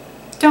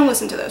 don't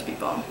listen to those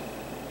people.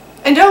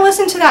 And don't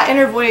listen to that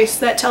inner voice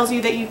that tells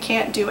you that you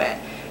can't do it.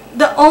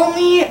 The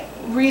only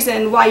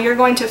reason why you're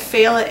going to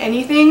fail at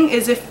anything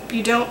is if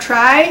you don't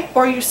try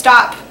or you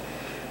stop.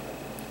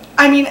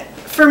 I mean,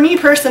 for me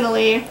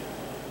personally,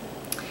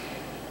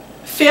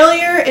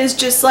 failure is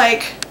just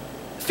like,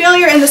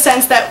 failure in the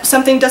sense that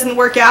something doesn't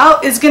work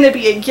out is going to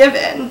be a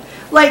given.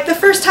 Like, the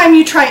first time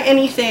you try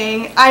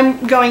anything,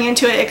 I'm going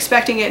into it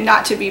expecting it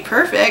not to be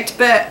perfect,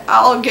 but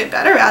I'll get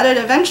better at it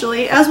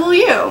eventually, as will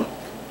you.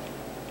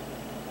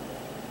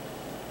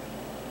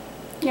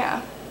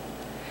 Yeah.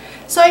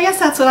 So I guess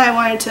that's what I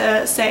wanted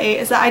to say,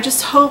 is that I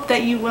just hope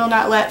that you will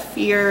not let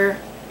fear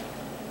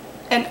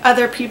and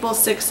other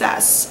people's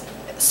success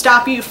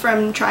stop you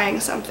from trying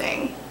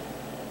something.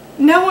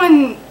 No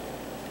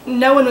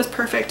one was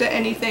perfect at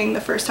anything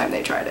the first time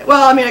they tried it.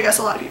 Well, I mean, I guess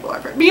a lot of people are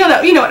perfect, but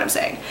you know what I'm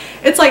saying.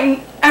 It's like,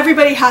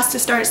 everybody has to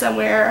start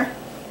somewhere.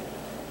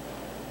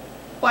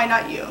 Why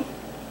not you?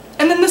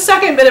 And then the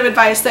second bit of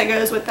advice that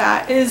goes with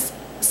that is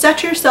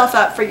set yourself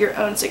up for your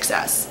own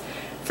success.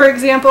 For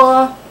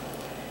example,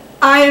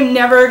 I am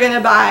never going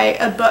to buy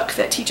a book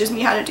that teaches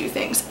me how to do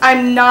things.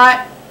 I'm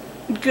not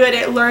good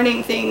at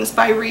learning things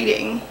by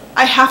reading.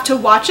 I have to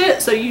watch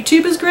it, so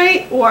YouTube is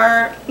great,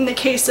 or in the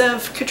case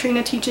of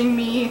Katrina teaching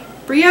me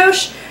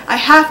brioche, I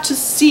have to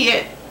see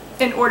it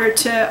in order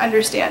to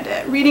understand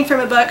it. Reading from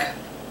a book,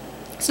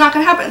 it's not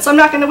going to happen, so I'm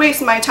not going to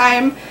waste my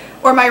time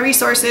or my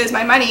resources,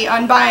 my money,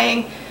 on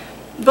buying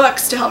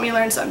books to help me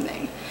learn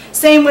something.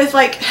 Same with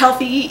like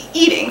healthy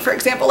eating, for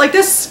example. Like,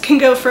 this can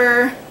go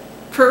for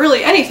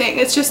really anything.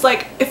 It's just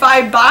like, if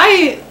I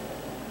buy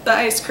the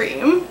ice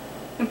cream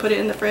and put it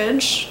in the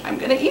fridge, I'm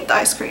gonna eat the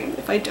ice cream.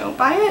 If I don't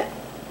buy it,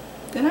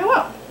 then I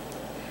won't.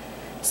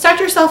 Set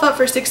yourself up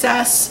for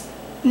success.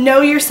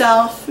 Know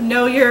yourself,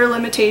 know your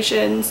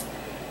limitations,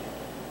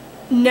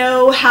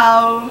 know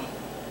how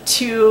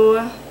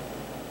to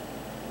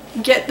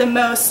get the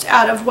most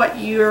out of what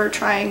you're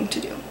trying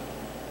to do.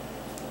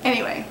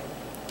 Anyway,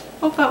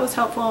 hope that was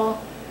helpful.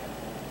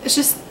 It's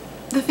just,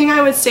 the thing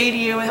I would say to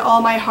you with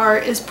all my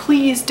heart is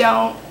please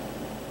don't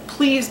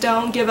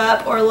give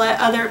up or let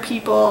other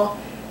people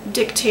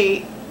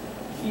dictate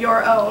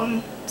your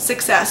own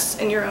success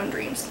and your own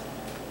dreams.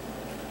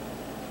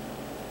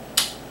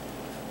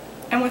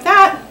 And with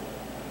that,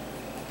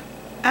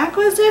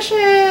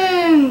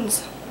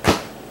 acquisitions!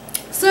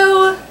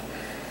 So,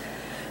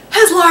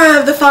 as Laura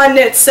of the Fawn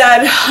Knits said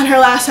on her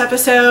last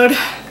episode,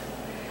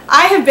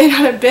 I have been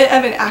on a bit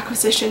of an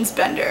acquisitions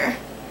bender.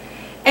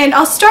 And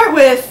I'll start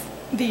with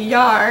the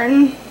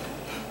yarn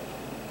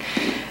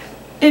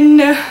in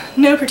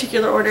no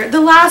particular order.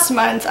 The last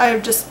month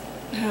I've just,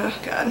 oh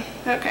god,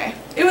 okay.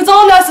 It was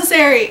all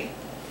necessary!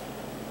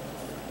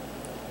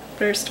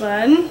 First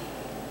one,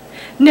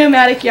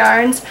 Nomadic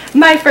Yarns.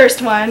 My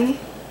first one.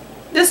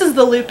 This is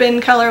the Lupin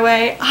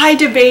colorway. I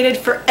debated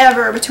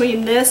forever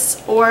between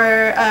this or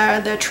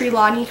the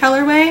Trelawney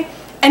colorway.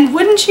 And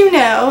wouldn't you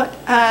know,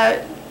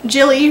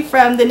 Jilly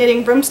from the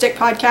Knitting Broomstick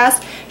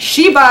podcast,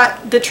 she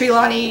bought the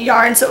Trelawney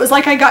yarn, so it was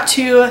like I got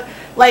to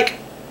like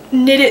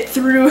knit it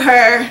through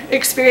her,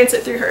 experience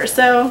it through her.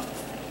 So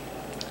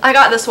I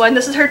got this one.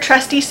 This is her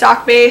trusty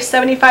sock base,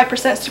 75%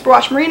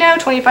 superwash merino,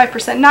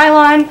 25%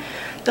 nylon,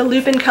 the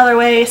Lupin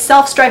colorway,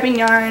 self-striping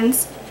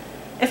yarns.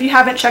 If you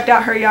haven't checked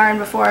out her yarn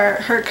before,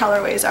 her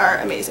colorways are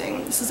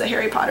amazing. This is a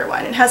Harry Potter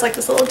one. It has like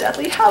this little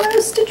Deathly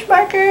Hallows stitch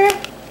marker.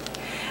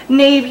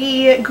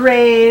 Navy,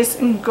 grays,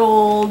 and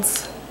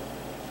golds.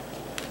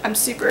 I'm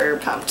super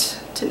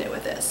pumped to knit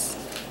with this.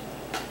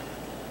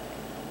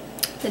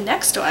 The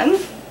next one,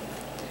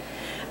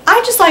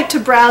 I just like to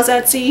browse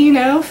Etsy, you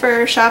know,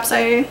 for shops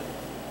I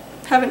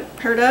haven't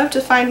heard of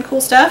to find cool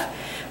stuff.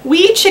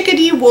 Wee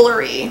Chickadee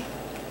Woolery.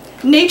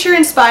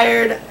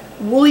 Nature-inspired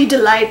woolly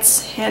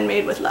delights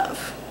handmade with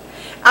love.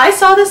 I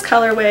saw this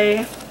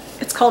colorway,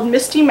 it's called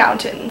Misty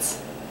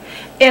Mountains,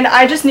 and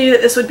I just knew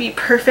that this would be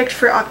perfect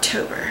for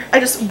October. I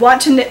just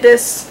want to knit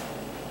this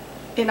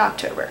in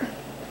October.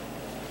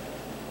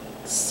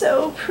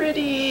 So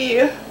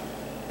pretty.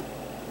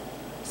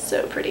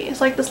 So pretty.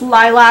 It's like this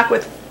lilac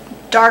with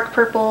dark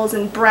purples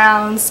and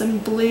browns, some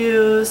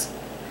blues.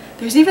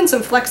 There's even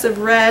some flecks of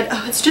red.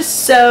 Oh, it's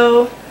just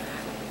so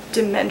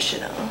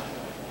dimensional.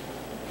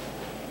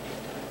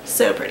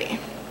 So pretty.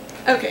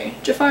 Okay,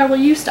 Jafar, will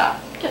you stop?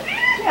 Get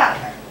out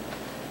of there.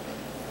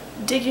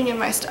 Digging in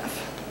my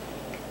stuff.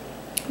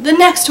 The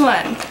next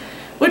one,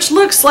 which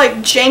looks like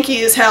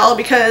janky as hell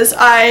because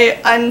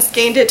I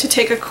unscanned it to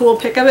take a cool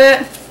pic of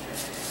it,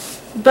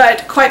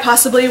 but quite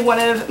possibly one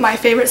of my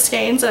favorite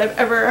skeins that I've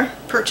ever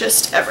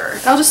purchased ever.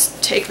 I'll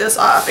just take this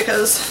off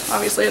because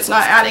obviously it's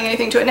not adding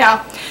anything to it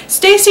now.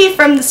 Stacy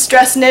from the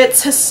Stress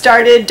Knits has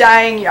started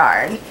dyeing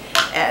yarn,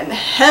 and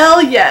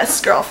hell yes,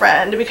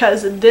 girlfriend,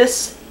 because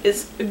this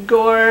is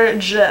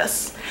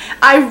gorgeous.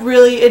 I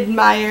really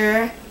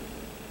admire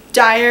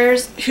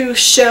dyers who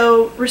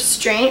show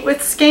restraint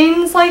with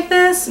skeins like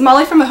this.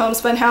 Molly from a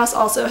Homespun House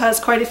also has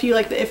quite a few,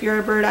 like the If You're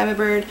a Bird, I'm a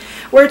Bird,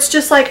 where it's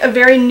just like a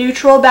very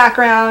neutral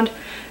background,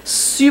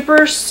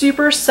 super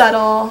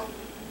subtle,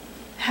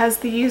 has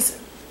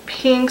these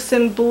pinks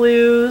and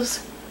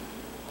blues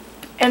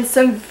and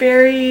some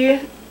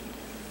very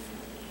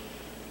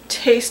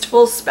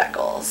tasteful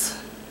speckles.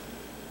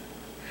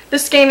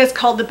 This skein is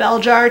called The Bell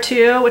Jar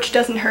too, which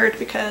doesn't hurt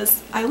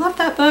because I love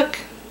that book.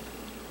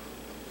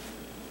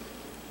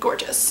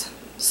 Gorgeous.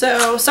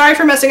 So sorry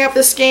for messing up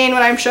this skein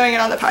when I'm showing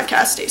it on the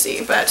podcast,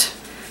 Stacy, but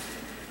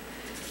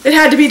it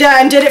had to be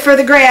done. Did it for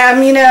the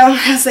gram, you know,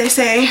 as they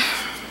say.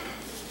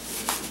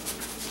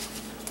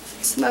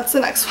 So that's the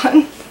next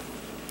one.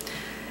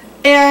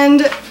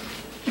 And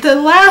the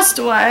last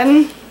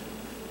one,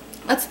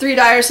 that's 3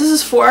 dyers. This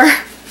is 4.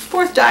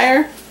 4th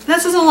dyer.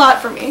 This is a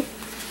lot for me.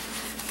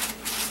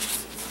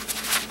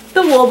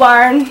 The Wool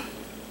Barn.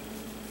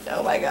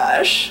 Oh my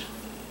gosh.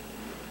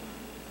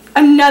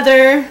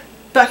 Another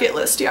bucket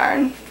list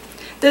yarn.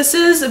 This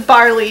is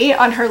Barley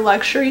on her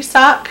luxury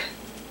sock.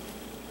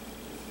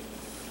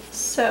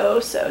 So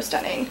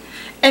stunning.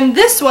 And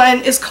this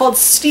one is called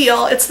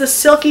Steel. It's the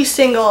Silky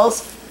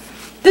Singles.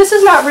 This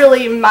is not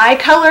really my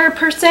color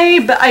per se,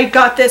 but I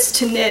got this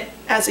to knit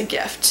as a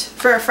gift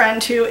for a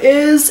friend who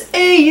is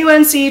a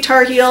UNC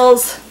Tar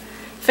Heels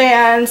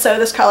fan, so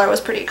this color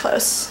was pretty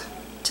close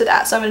to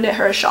that, so I'm gonna knit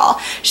her a shawl.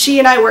 She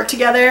and I work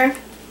together,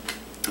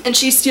 and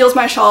she steals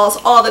my shawls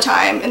all the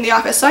time in the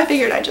office, so I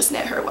figured I'd just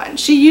knit her one.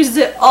 She uses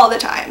it all the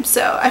time,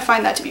 so I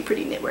find that to be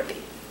pretty knit-worthy.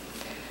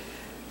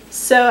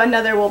 So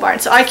another Wool Barn.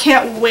 So I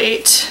can't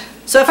wait.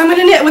 So if I'm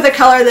gonna knit with a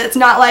color that's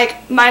not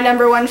like my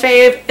 #1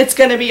 fave, it's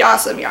gonna be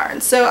awesome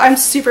yarn. So I'm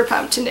super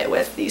pumped to knit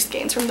with these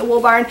skeins from the Wool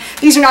Barn.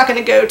 These are not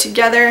gonna go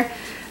together.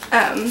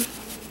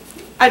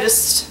 I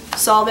just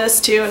saw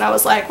this too, and I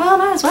was like, well,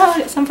 might as well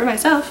get some for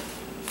myself.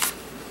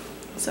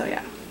 So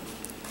yeah.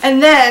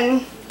 And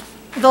then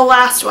the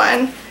last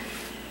one,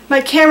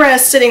 my camera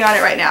is sitting on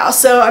it right now,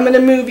 so I'm gonna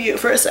move you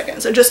for a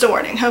second. So just a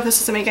warning, hope this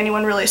doesn't make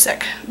anyone really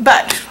sick.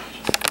 But,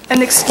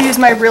 and excuse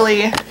my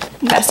really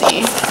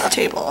messy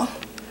table.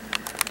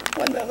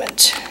 One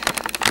moment.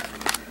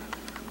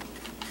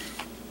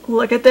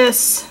 Look at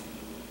this.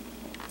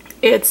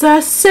 It's a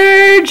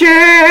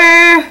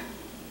serger.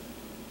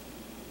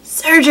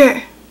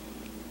 Serger.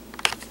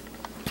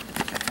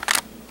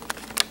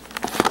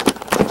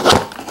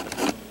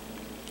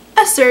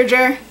 A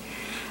serger.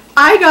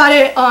 I got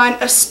it on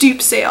a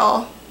stoop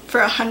sale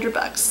for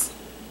 $100.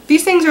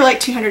 These things are like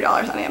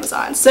 $200 on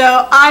Amazon.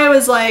 So I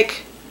was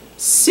like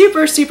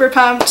super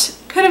pumped.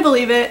 Couldn't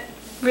believe it.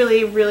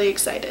 Really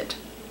excited.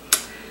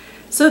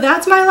 So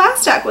that's my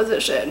last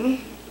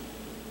acquisition.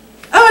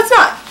 Oh, it's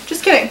not.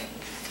 Just kidding.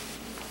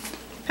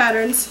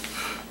 Patterns.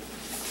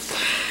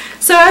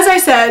 So as I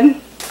said,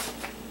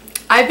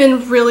 I've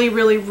been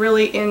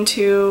really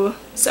into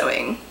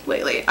sewing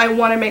lately. I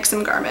want to make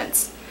some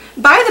garments.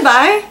 By the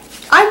by,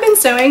 I've been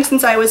sewing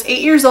since I was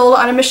 8 years old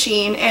on a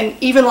machine, and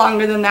even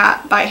longer than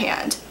that by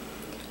hand.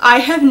 I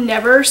have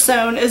never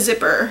sewn a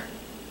zipper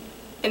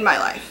in my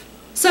life.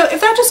 So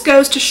if that just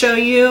goes to show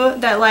you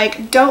that,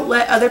 like, don't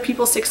let other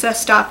people's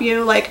success stop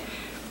you. Like,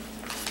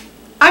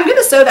 I'm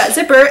gonna sew that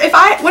zipper.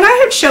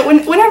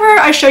 Whenever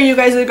I show you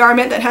guys a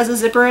garment that has a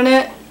zipper in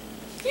it,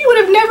 you would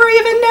have never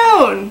even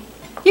known,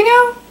 you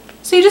know?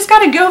 So you just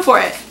gotta go for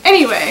it.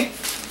 Anyway,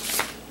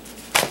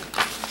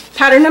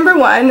 pattern number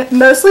 1.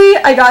 Mostly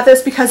I got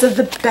this because of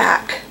the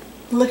back.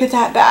 Look at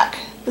that back.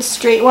 The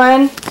straight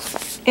one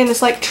and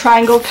this like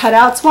triangle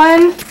cutouts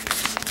one.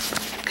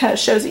 Kind of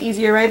shows it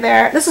easier right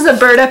there. This is a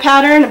Berta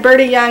pattern,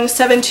 Berta Young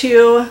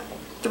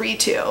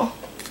 7232.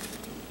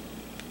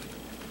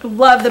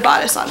 Love the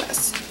bodice on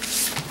this.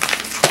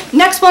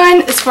 Next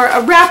one is for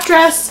a wrap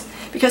dress,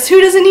 because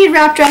who doesn't need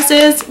wrap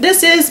dresses?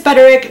 This is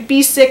Butterick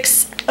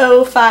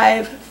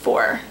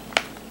B6054.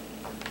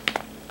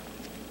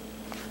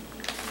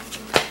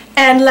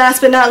 And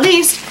last but not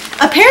least,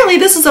 apparently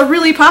this is a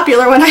really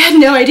popular one. I had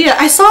no idea.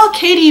 I saw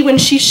Katie when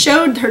she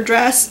showed her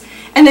dress,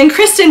 and then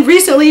Kristen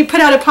recently put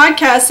out a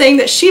podcast saying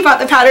that she bought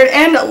the pattern,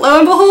 and lo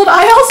and behold,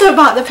 I also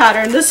bought the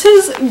pattern. This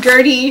is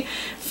Gertie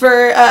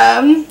for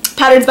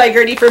Patterns by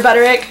Gertie for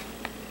Butterick,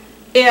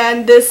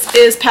 and this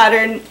is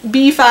pattern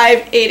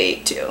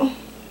B5882.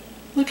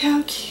 Look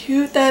how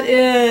cute that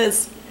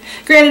is.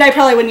 Granted, I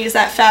probably wouldn't use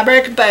that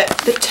fabric, but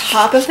the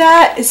top of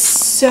that is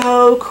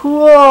so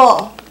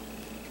cool.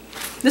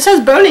 This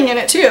has boning in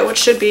it too, which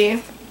should be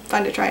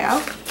fun to try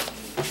out.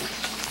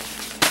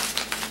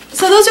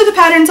 So those are the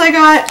patterns I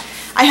got.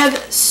 I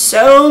have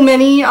so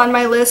many on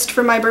my list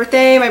for my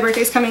birthday. My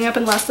birthday's coming up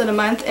in less than a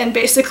month, and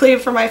basically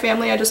for my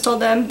family I just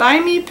told them, buy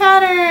me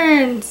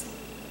patterns.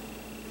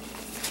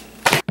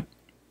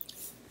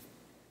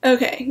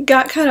 Okay,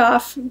 got cut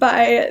off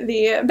by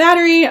the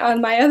battery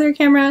on my other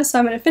camera, so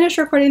I'm going to finish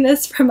recording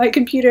this from my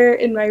computer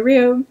in my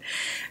room.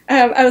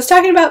 I was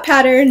talking about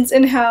patterns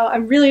and how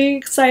I'm really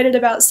excited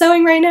about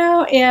sewing right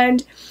now,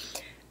 and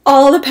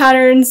all the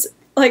patterns,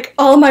 like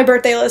all my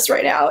birthday list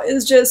right now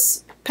is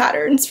just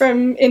patterns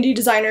from indie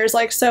designers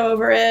like Sew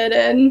Over It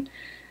and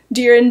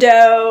Deer and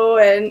Doe,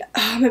 and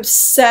I'm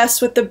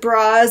obsessed with the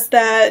bras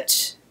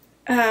that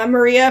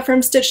Maria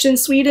from Stitched in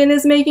Sweden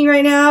is making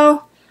right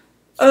now.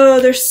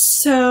 Oh, they're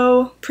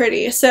so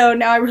pretty. So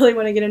now I really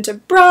want to get into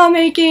bra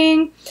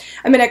making.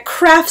 I'm in a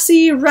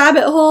Craftsy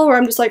rabbit hole where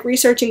I'm just like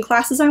researching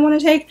classes I want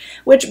to take,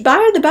 which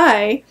by the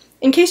by,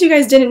 in case you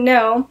guys didn't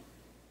know,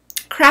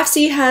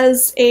 Craftsy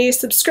has a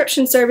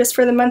subscription service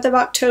for the month of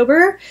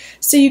October,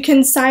 so you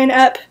can sign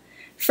up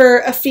for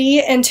a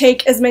fee and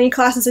take as many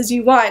classes as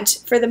you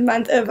want for the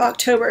month of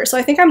October. So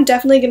I think I'm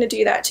definitely going to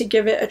do that to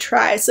give it a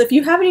try. So if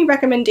you have any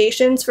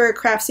recommendations for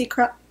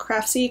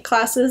Craftsy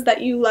classes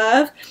that you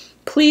love,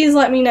 please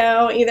let me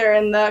know either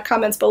in the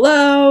comments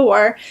below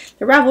or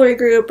the Ravelry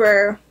group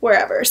or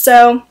wherever.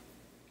 So,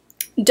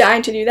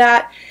 dying to do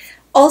that.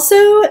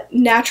 Also,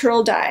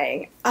 natural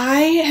dyeing. I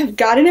have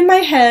got it in my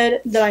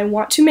head that I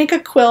want to make a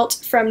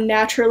quilt from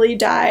naturally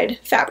dyed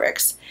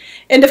fabrics.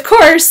 And of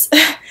course,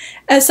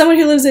 as someone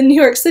who lives in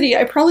New York City,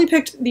 I probably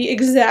picked the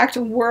exact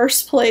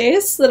worst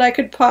place that I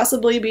could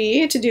possibly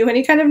be to do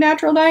any kind of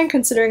natural dyeing,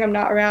 considering I'm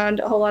not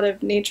around a whole lot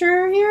of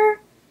nature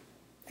here.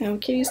 Oh,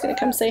 Kitty's gonna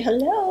come say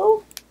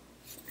hello.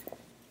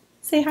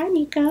 Say hi,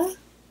 Mika.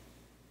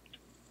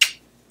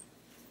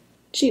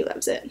 She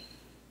loves it.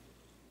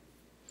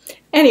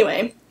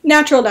 Anyway,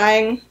 natural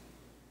dyeing.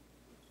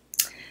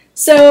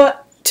 So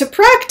to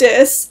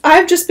practice,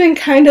 I've just been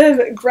kind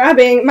of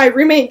grabbing, my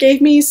roommate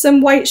gave me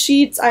some white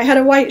sheets. I had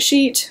a white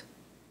sheet.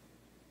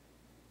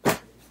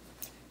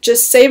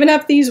 Just saving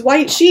up these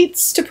white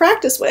sheets to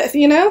practice with,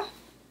 you know?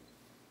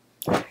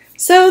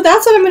 So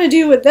that's what I'm going to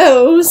do with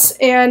those,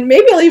 and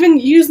maybe I'll even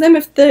use them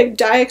if the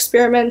dye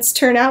experiments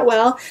turn out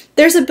well.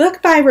 There's a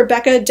book by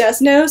Rebecca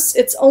Desnos.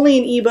 It's only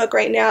an ebook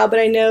right now,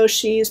 but I know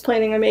she's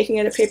planning on making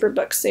it a paper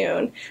book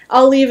soon.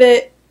 I'll leave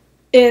it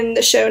in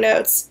the show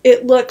notes.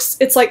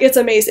 It's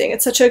amazing.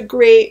 It's such a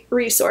great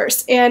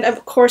resource. And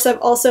of course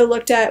I've also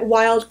looked at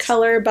Wild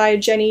Color by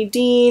Jenny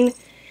Dean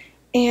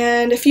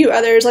and a few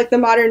others like The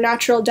Modern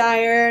Natural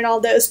Dyer and all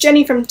those.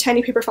 Jenny from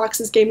Tiny Paper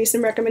Foxes gave me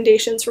some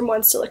recommendations from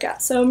ones to look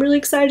at, so I'm really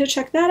excited to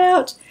check that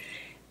out.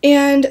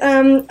 And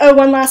oh,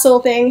 one last little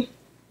thing,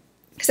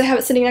 because I have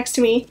it sitting next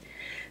to me.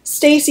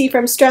 Stacy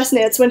from Stress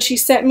Knits, when she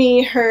sent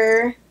me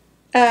her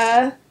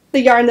the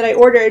yarn that I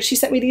ordered, she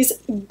sent me these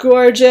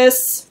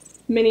gorgeous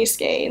mini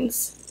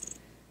skeins.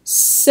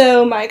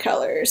 So my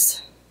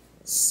colors.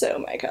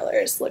 So my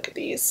colors. Look at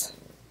these.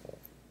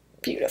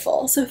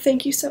 Beautiful. So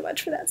thank you so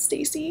much for that,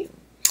 Stacy.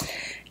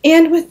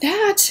 And with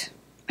that,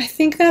 I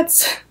think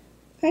that's...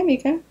 Hi,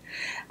 Mika.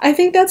 I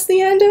think that's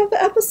the end of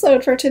the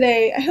episode for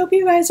today. I hope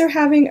you guys are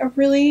having a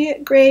really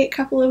great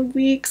couple of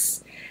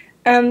weeks.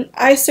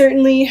 I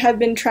certainly have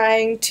been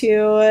trying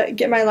to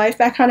get my life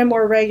back on a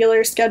more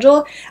regular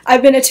schedule.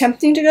 I've been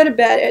attempting to go to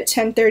bed at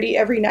 10:30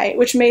 every night,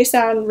 which may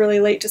sound really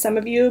late to some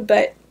of you,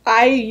 but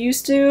I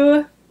used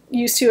to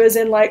as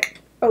in like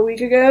a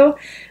week ago,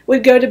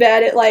 would go to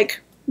bed at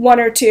like 1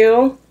 or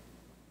 2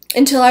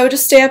 until I would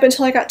just stay up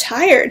until I got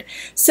tired.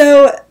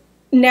 So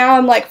now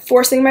I'm like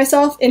forcing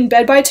myself in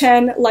bed by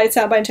 10, lights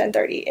out by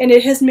 10:30, and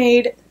it has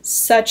made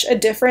such a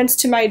difference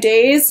to my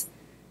days.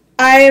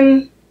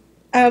 I'm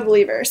a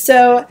believer.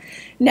 So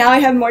now I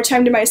have more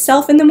time to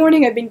myself in the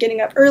morning. I've been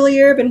getting up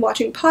earlier, been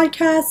watching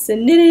podcasts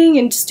and knitting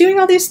and just doing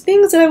all these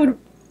things that I would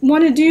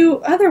want to do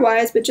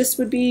otherwise, but just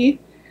would be,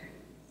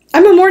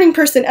 I'm a morning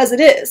person as it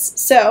is.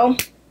 So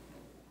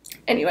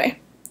anyway,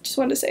 just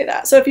wanted to say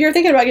that. So if you're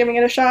thinking about giving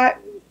it a shot,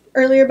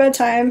 earlier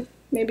bedtime,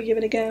 maybe give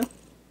it a go.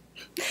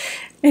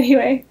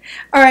 Anyway,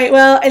 alright,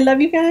 well, I love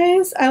you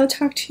guys. I will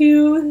talk to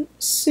you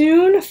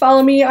soon.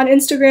 Follow me on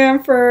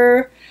Instagram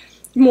for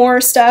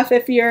more stuff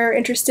if you're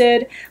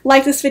interested.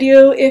 Like this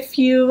video if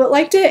you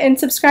liked it, and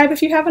subscribe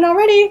if you haven't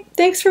already.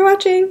 Thanks for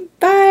watching.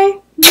 Bye.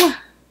 Mwah.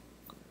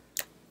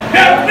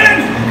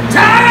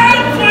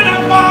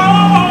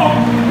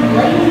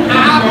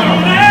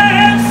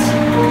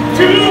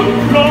 To